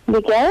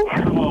dike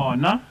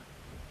bona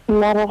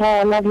nna re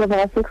gona le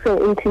ba sexual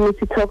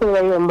intimacy talk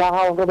ba yong ba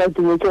gago ge ba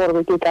dumetse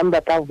gore ke tlang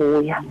ba ka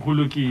boya go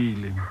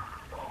lokile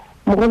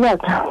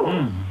mogolaka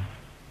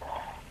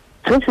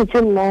ge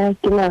setse nna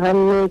ke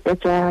naganne ka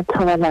tša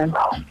thobalano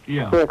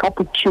go ka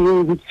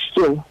potšheng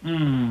botšheng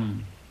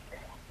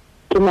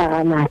ke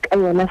nagana ka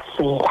yona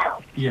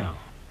fela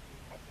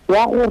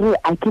ya gore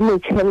a ke le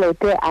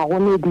tšhelete a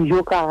gone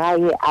dijo ka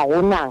gae a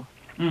gonang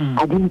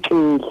a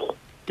dintlele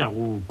ka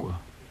gokwa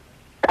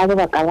ka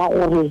lebaka la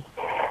gore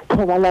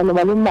thobalano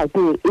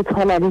malomake e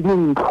tshwana le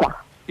dintlhwa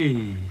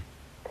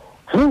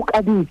ge o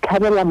ka di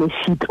tlhabela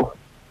mošito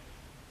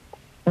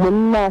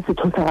monna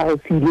setho sa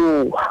gage se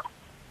iloa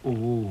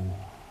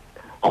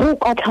ge o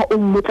ka tlha o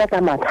mmotsa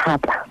ka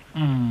mathata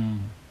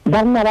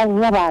banna ba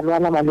nna ba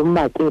lwana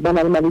malomake ba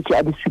na le malwetši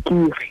a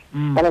disukiri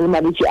ba na le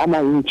malwetši a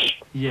mantši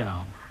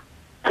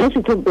ge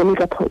se tse bone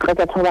ka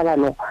tsa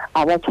thobalano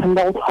a ba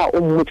tshwanela go tlhoa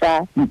o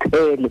mmotsa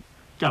diphele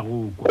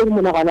o le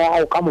monagano wa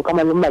gago ka moka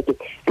malomake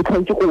ke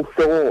tshwanetse go o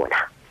feola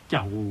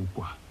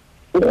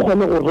o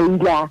kgone go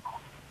reila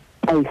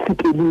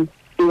baesekele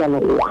e ya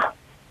legoga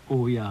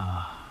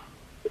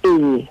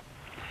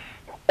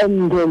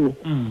and then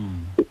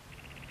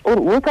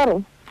o ka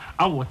reng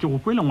aowa ke go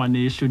kwele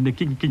ngwaneso ne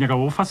ke nyaka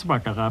go fa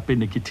sebaka gape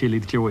ne ke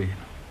theeleditše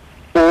wena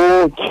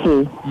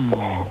okay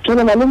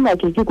jona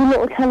malomake ke kule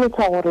o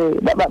tlhalosa gore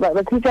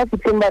bathuša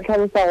fitleng ba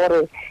tlhalosa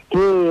gore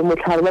he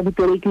motlhare wa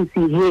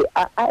diperekisi he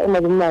a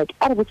malomake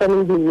a re go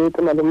tsaneng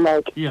dinnete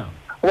malomake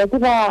wa ke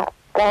ba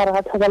ka gare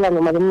ga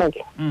thobalano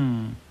malomake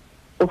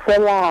o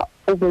fela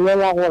o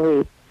bolela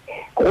gore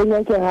go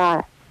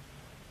nyakega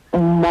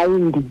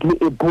mind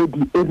le a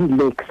body e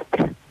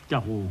relaxed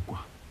ka gokwa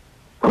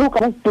go ka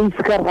ba space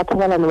ka gare ga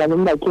thobalano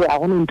malomake a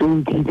gone nto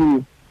e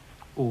dileng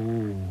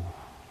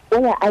o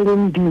ya a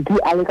leng busy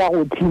a le ka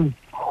go team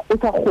o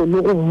sa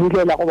kgone go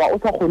mmulela goba o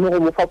sa kgone go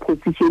mo fa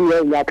position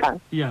ya nyakang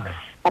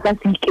a ka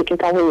se iketle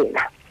ka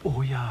wena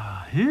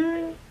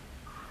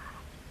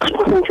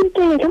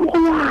ke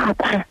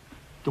mogolaka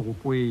ke go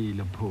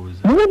kwele pose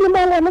mo le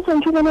mala mo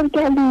sentse bona ke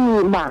a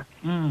lema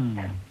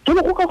ke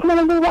go ka khona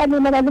le ba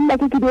lema le mma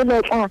ke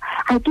diletla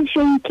a ke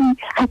shake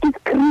a ke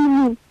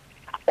scream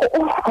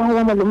a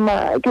wa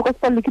maloma ke go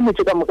tsala ke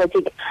motse ka moka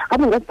tšeke ga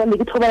mo ga tsala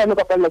ke thobalano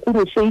ka pala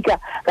go shake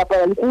ka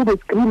pala le go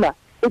screamer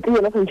e ke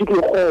yona sentse ke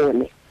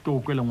gone ke go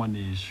kwele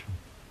ngwaneso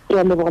ke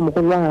a leboga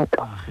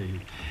mogolaka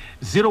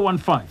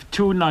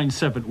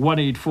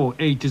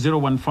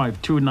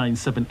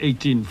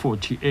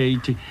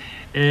 0152978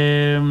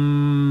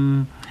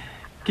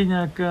 ke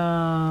nyaka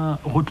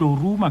go tlo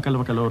ruma ka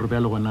lebaka la gore bja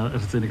le gona re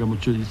tsene ka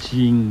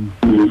motsweding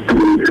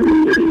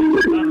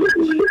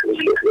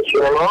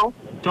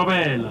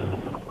tobela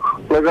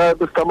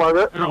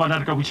le gona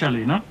re ka butša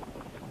lena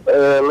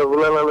le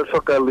bolela le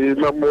hloka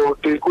leina mo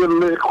ke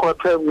kwele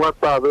kgwatha engwe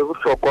tabe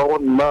bohlokwa go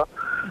nna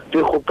ke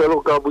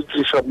kgopelo ka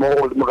botšiša mo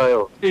godimo ga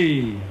yone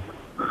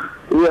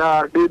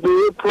ya ke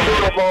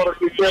dipholola gore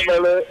ke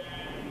kenele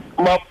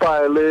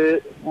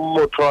mapaele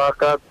motho wa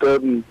ka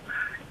then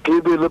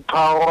ke be le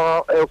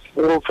power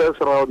go first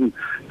round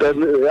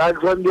then a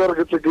tshwanetse gore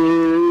ke tle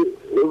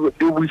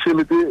ke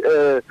bušeletse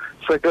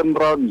second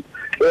round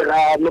e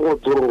gane go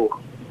tsoroga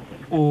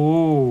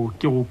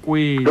ke go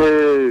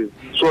kwele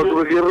so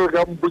ke re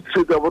ka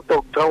mpotsisetsa bo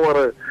doctor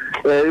gore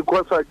e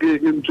kosa ke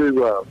eng ntho e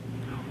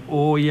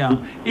jang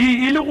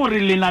e le gore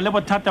le na le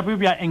bothata bo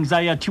bja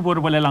anxiety bo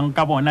re bolelang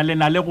ka bona le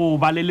na le go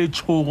ba le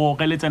letshogo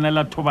ge le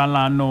tsenela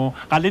thobalano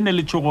ga le ne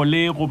letshogo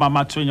le go ba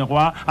matshwenyego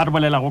a re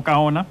bolelago ka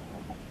ona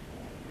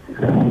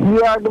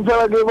ke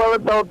fela ke ba le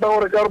tauta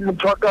gore ka re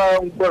motho a ka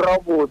nkpega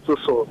botse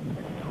so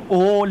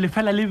le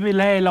fela le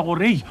belaela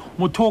gore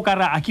motho o ka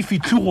re a ke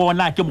fitlhe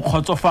gona ke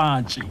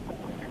mokgotsofatše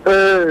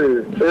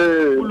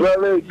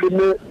jale ke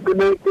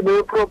ne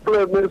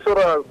problem e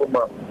serako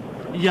ma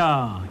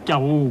ya ke a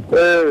go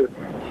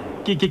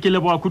ke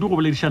leboga kudu go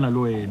boledišana le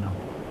wena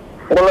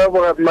go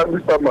leboga nna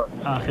mr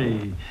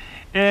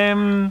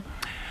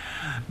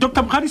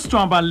Dr.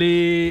 Mkhadisitwaba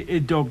le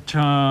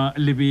Dr.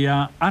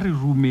 Lebea a re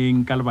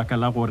rumeng ka lebaka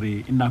la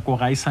gore nako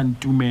ga e sa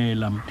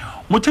ntumela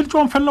motheletši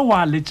wa mfelelo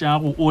wa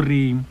letšago o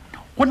re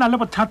go na le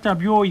bothata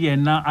bjo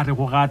yena a re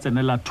go ga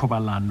tsenela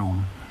thobalano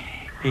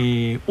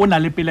o na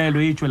le pelaelo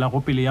e tswela go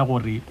pele ya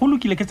gore go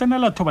lokile ke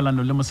tsenela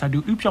thobalano le mosadi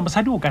upša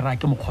mosadi o ka ra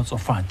ke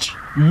mokgotsofatše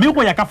mme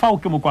go ya ka fao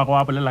ke mokwago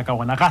wa bolela ka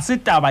gona ga se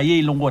taba ye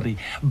e leng gore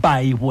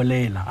ba e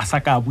bolela a sa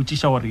ka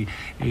botšiša gore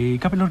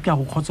ka pele gore ke a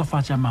go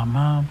kgotsofatša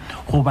mama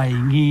go ba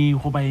eng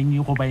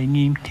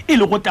e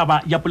le go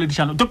taba ya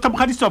poledišano. Dr.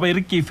 Mkhadisitwaba e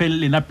re ke fe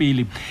lena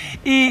pele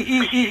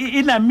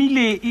e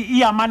namile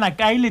e amana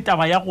kae le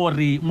taba ya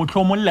gore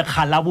mohlomong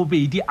lekgala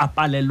bobedi a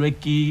palelwe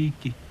ke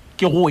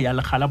go ya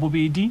lekgala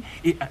bobedi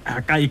e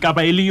ka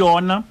ba e le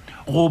yona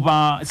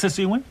goba se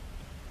sengwe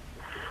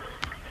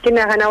ke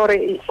nagana gore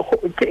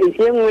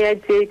e nngwe ya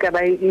tse ka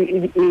ba e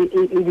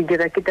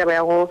dira ke taba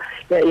ya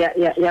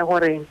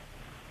gore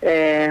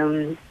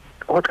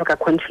go tlhoka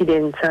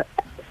confidence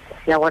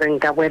ya gore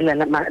nka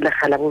boelela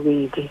lekgala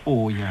bobedi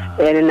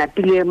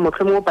napile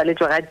motlhomo o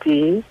paletswe ga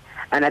tee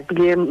a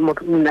napile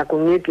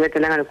nakong e tue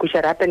tsenang le kuša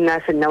rape nna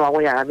se nna wa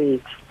go ya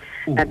gabedi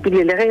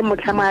napile le ge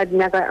motlhama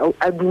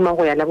a duma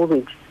go ya la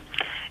bobedi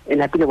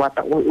napile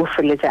o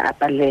feletse a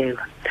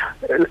palelwa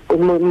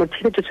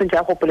motheletši tshwantse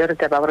a gopole re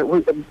taba gore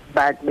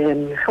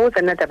ge o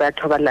tsena taba ya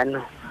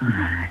thobalano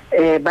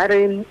ba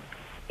re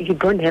you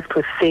don't have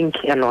to think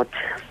a lot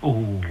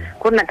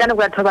gore ka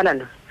nako ya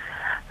thobalano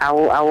a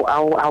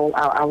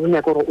o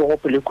nyaka gore o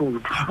gopole kudu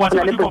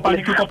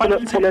ke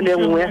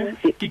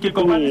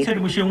kopane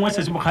tshedimošo engwe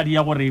se se bogadi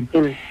ya gore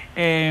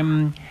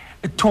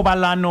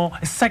thobalano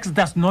sex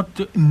does not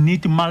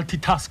need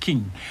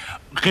multitasking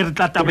ge re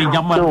tla tabeng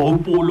ya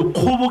magopolo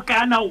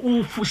kgobokana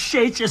o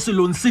fošetše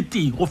selong se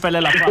teng go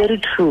felela very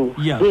true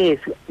yes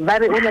ba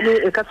re o na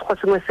le ka sekgo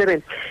sengwe se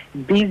re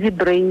busy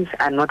brains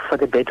are not for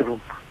the bedroom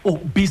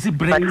busy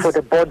brains but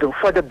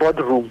for the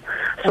boardroom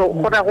so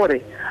go ra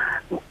gore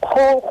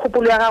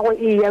kgopolo ya gago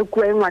e ya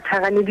kua e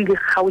ngwathagane le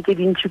dikgao tse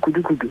dintšhi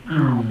kudu-kudu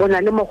o na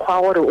le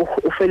mokgwa gore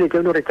o feletse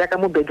le gore tša ka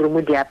mo bedroom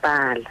di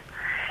apala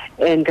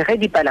and ge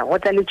di pala go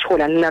tla le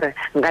tšhola le re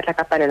nka tla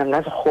ka palela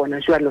nka se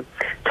kgona jalo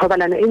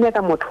thobalano e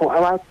nyaka motho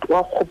wa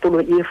kgopolo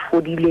e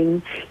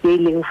fodileng e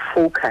leng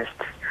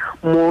focused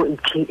mo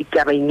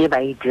tabeng e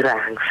ba e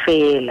dirang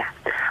fela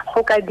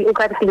o ka re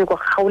go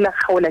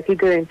kgaola ke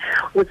direng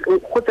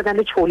go tsena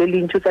le tšhole le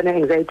ntši o tsena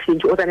anxiety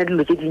ntši o tsena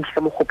dilo tše dintšhi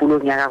ka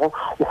mogopolong ya gago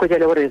o hwetša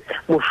le gore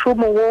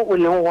mošomo wo o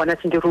leng gona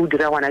sentse re o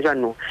dira gona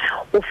jaanong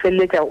o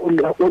feleletša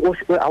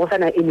a go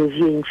sana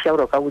energy e ntši ya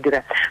gore o ka o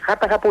dira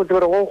gape-gape o tsebe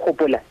gore go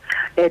gopola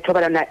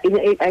thobalano a e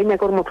nyaka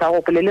gore motho a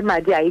gopole le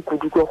madi a e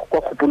kudu kwa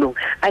kgopolong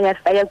a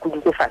ya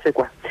kudu ko fase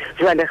kwa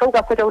jale ge o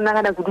ka hwetša o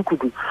nagana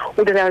kudu-kudu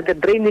o dira the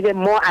brain e be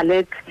more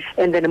alert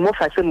and then mo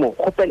fase mo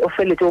o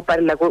feletse o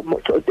palela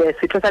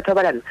setho sa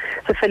thobalano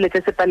se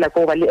feletse se palela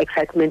ko go ba le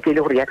excitement e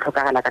le gore ya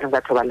tlhokagala ka nako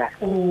ya thobalano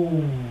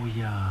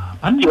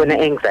ke yona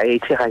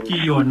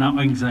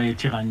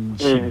anxiety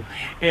gantši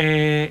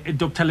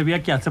Dr. Lebea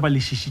ke a tseba le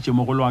šišitše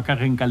mogolo wa ka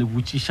ge nka le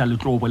botšiša le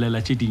tlo o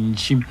bolela tše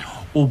dintšhi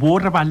o bo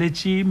re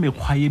baletše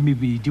mekgwa ye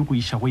mebedi go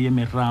iša go ye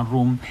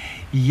merarong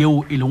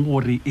yeo e leng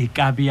gore e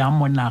ka bea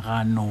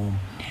monagano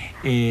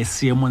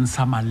seemong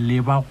sa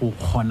maleba go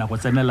kgona go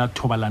tsenela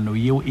thobalano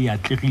yeo e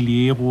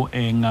atlegilego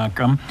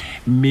ngaka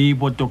mme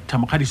bo Dr.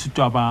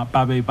 Mkhadisitwaba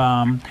ba be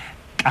ba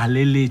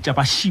tlaleletša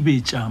ba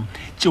šibetša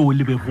tšeo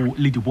le bego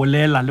le di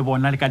bolela le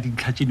bona le ka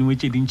dintlha tše dingwe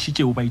tše dintšhi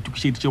tšeo ba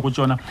itukišeditše go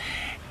tšona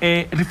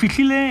re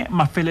fihlile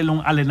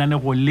mafelelong a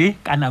lenanego le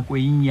ka nako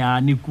e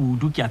nnyane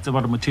kudu ke a tseba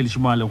gore motheletši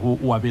mo a lego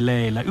o a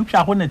belela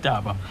eupša go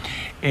netaba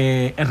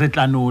re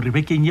tlano re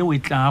bekeng yeo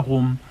e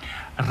tlago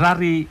ra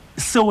re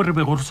seo re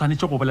bego re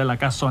swanetše go bolela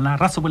ka sona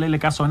ra se bolele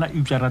ka sona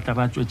eupša ra tla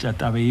ra tšwetša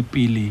taba e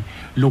pele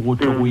le go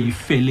tlo go e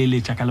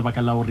feleletša ka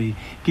lebaka la gore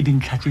ke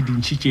dintlha tše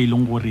dintšhi tše e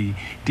leng gore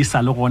di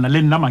sa le gona le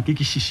nna make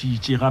ke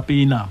šišitše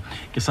gapena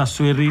ke sa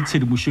swere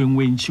tshedimošo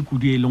engwe ntšhi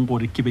kudu e leng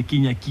gore ke be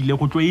ke nyakile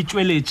go tlo e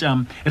tšweletša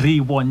re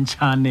e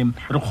bontšhane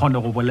re kgone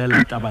go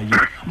bolela taba ye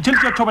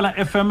motheletši wa Thobela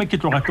FM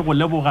ke tloga ke go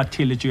leboga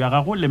theeletšo ya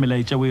gago le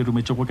melaetša o e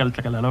rometšego ka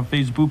letlakala la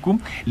Facebook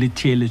le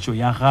theeletšo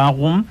ya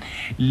gago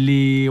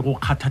le go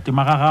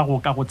kgathatema ga gago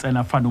ka go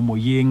tsena fano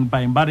moyeng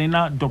baeng ba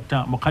rena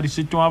Dr.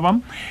 Mkhadisitwaba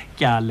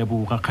ke a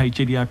leboga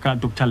kgaetšedi ya ka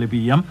Dr.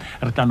 Lebea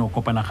re tla no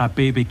kopana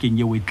gape bekeng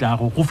yeo e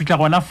tlago go fitlha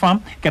gona fa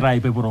ke ra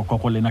ebe boroko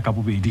go lena ka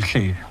bobedi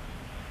hle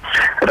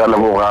ra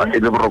leboga e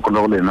le boroko le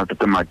go lena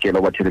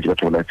tetemakela ba theeletši ba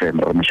Thobela FM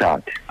re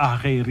mošate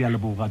ge re a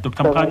leboga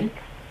Dr. Mkhadi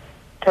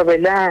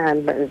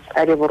Thobalano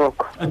a le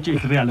boroko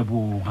re a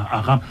leboga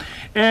aga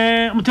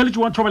motheletši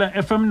wa Thobela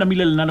FM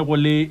namile lena le go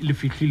le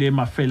fihlile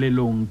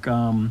mafelelong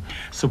ka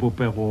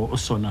sebopego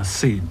sona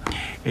se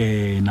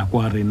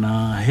nako a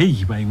rena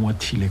hei ba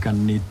engwathile ka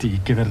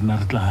nnete ke ge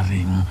rena re tla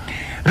reng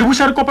re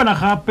buša re kopana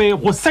gape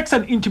go Sex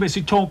and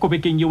Intimacy Talk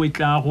bekeng yeo e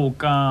tlago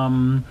ka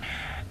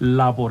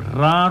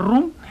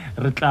Laboraro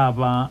re tla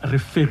ba re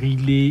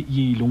fegile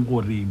ye ileng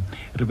gore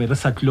re be re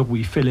sa tlile go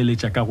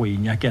ifeleletša ka go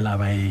inyakela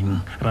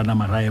baeng rana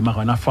maraema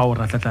gona fao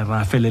ra tlatla ra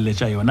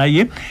feleletša yona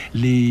ye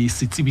le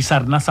setsebi sa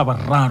rena sa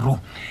boraro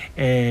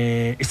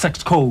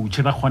sex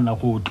coach ra kgona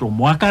go tlo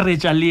mo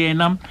akaretša le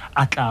yena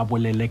a tla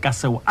bolele ka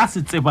seo a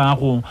se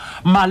tsebago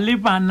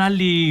malebana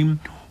le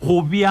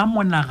go bea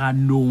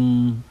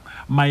monaganong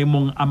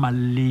maemong a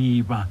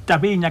maleba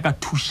tabe nyaka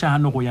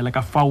thušano go ya le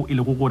ka fao e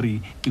le go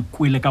gore ke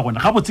kwele ka gona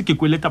ga botse ke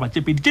kwele taba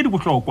tše pedi tše di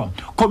bohlokwa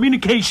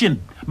communication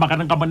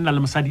magareng ga monna le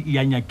mosadi e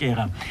a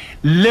nyakega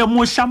le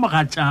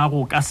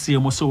mošamogatšago ka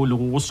seemo seo le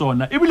go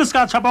sona e bile se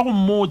ka tšhaba go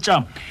mmotša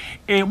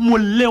mo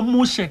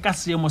lemoše ka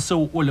seemo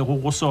seo o le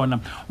go sona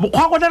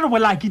mokgwa gona re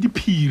bola ke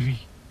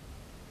diphiri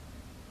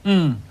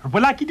re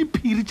bola ke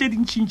diphiri tše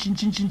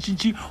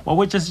dintšintšintšintšintšintši wa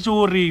botša se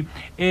gore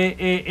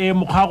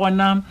mokgwa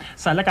gona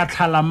sa le ka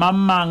tlhala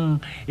mamang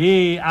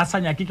a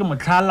sa nyake ke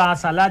motlhala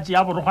sa la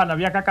tšea borogwana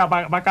bja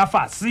ba ka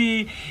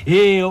fase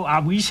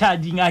a boiša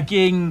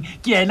dingakeng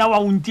ke yena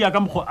wa ontia ka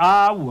mokgwa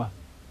aua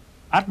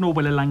a tno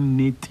bolelang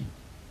nnete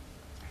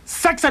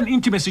sex and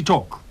intimacy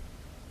talk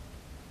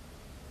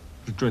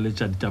re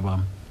tšweletša ditaba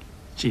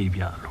tše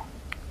bjalo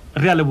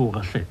re a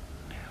leboga hle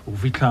o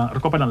fitlha re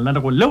kopana le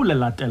nako leo le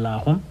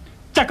latelago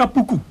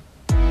Chakapuku.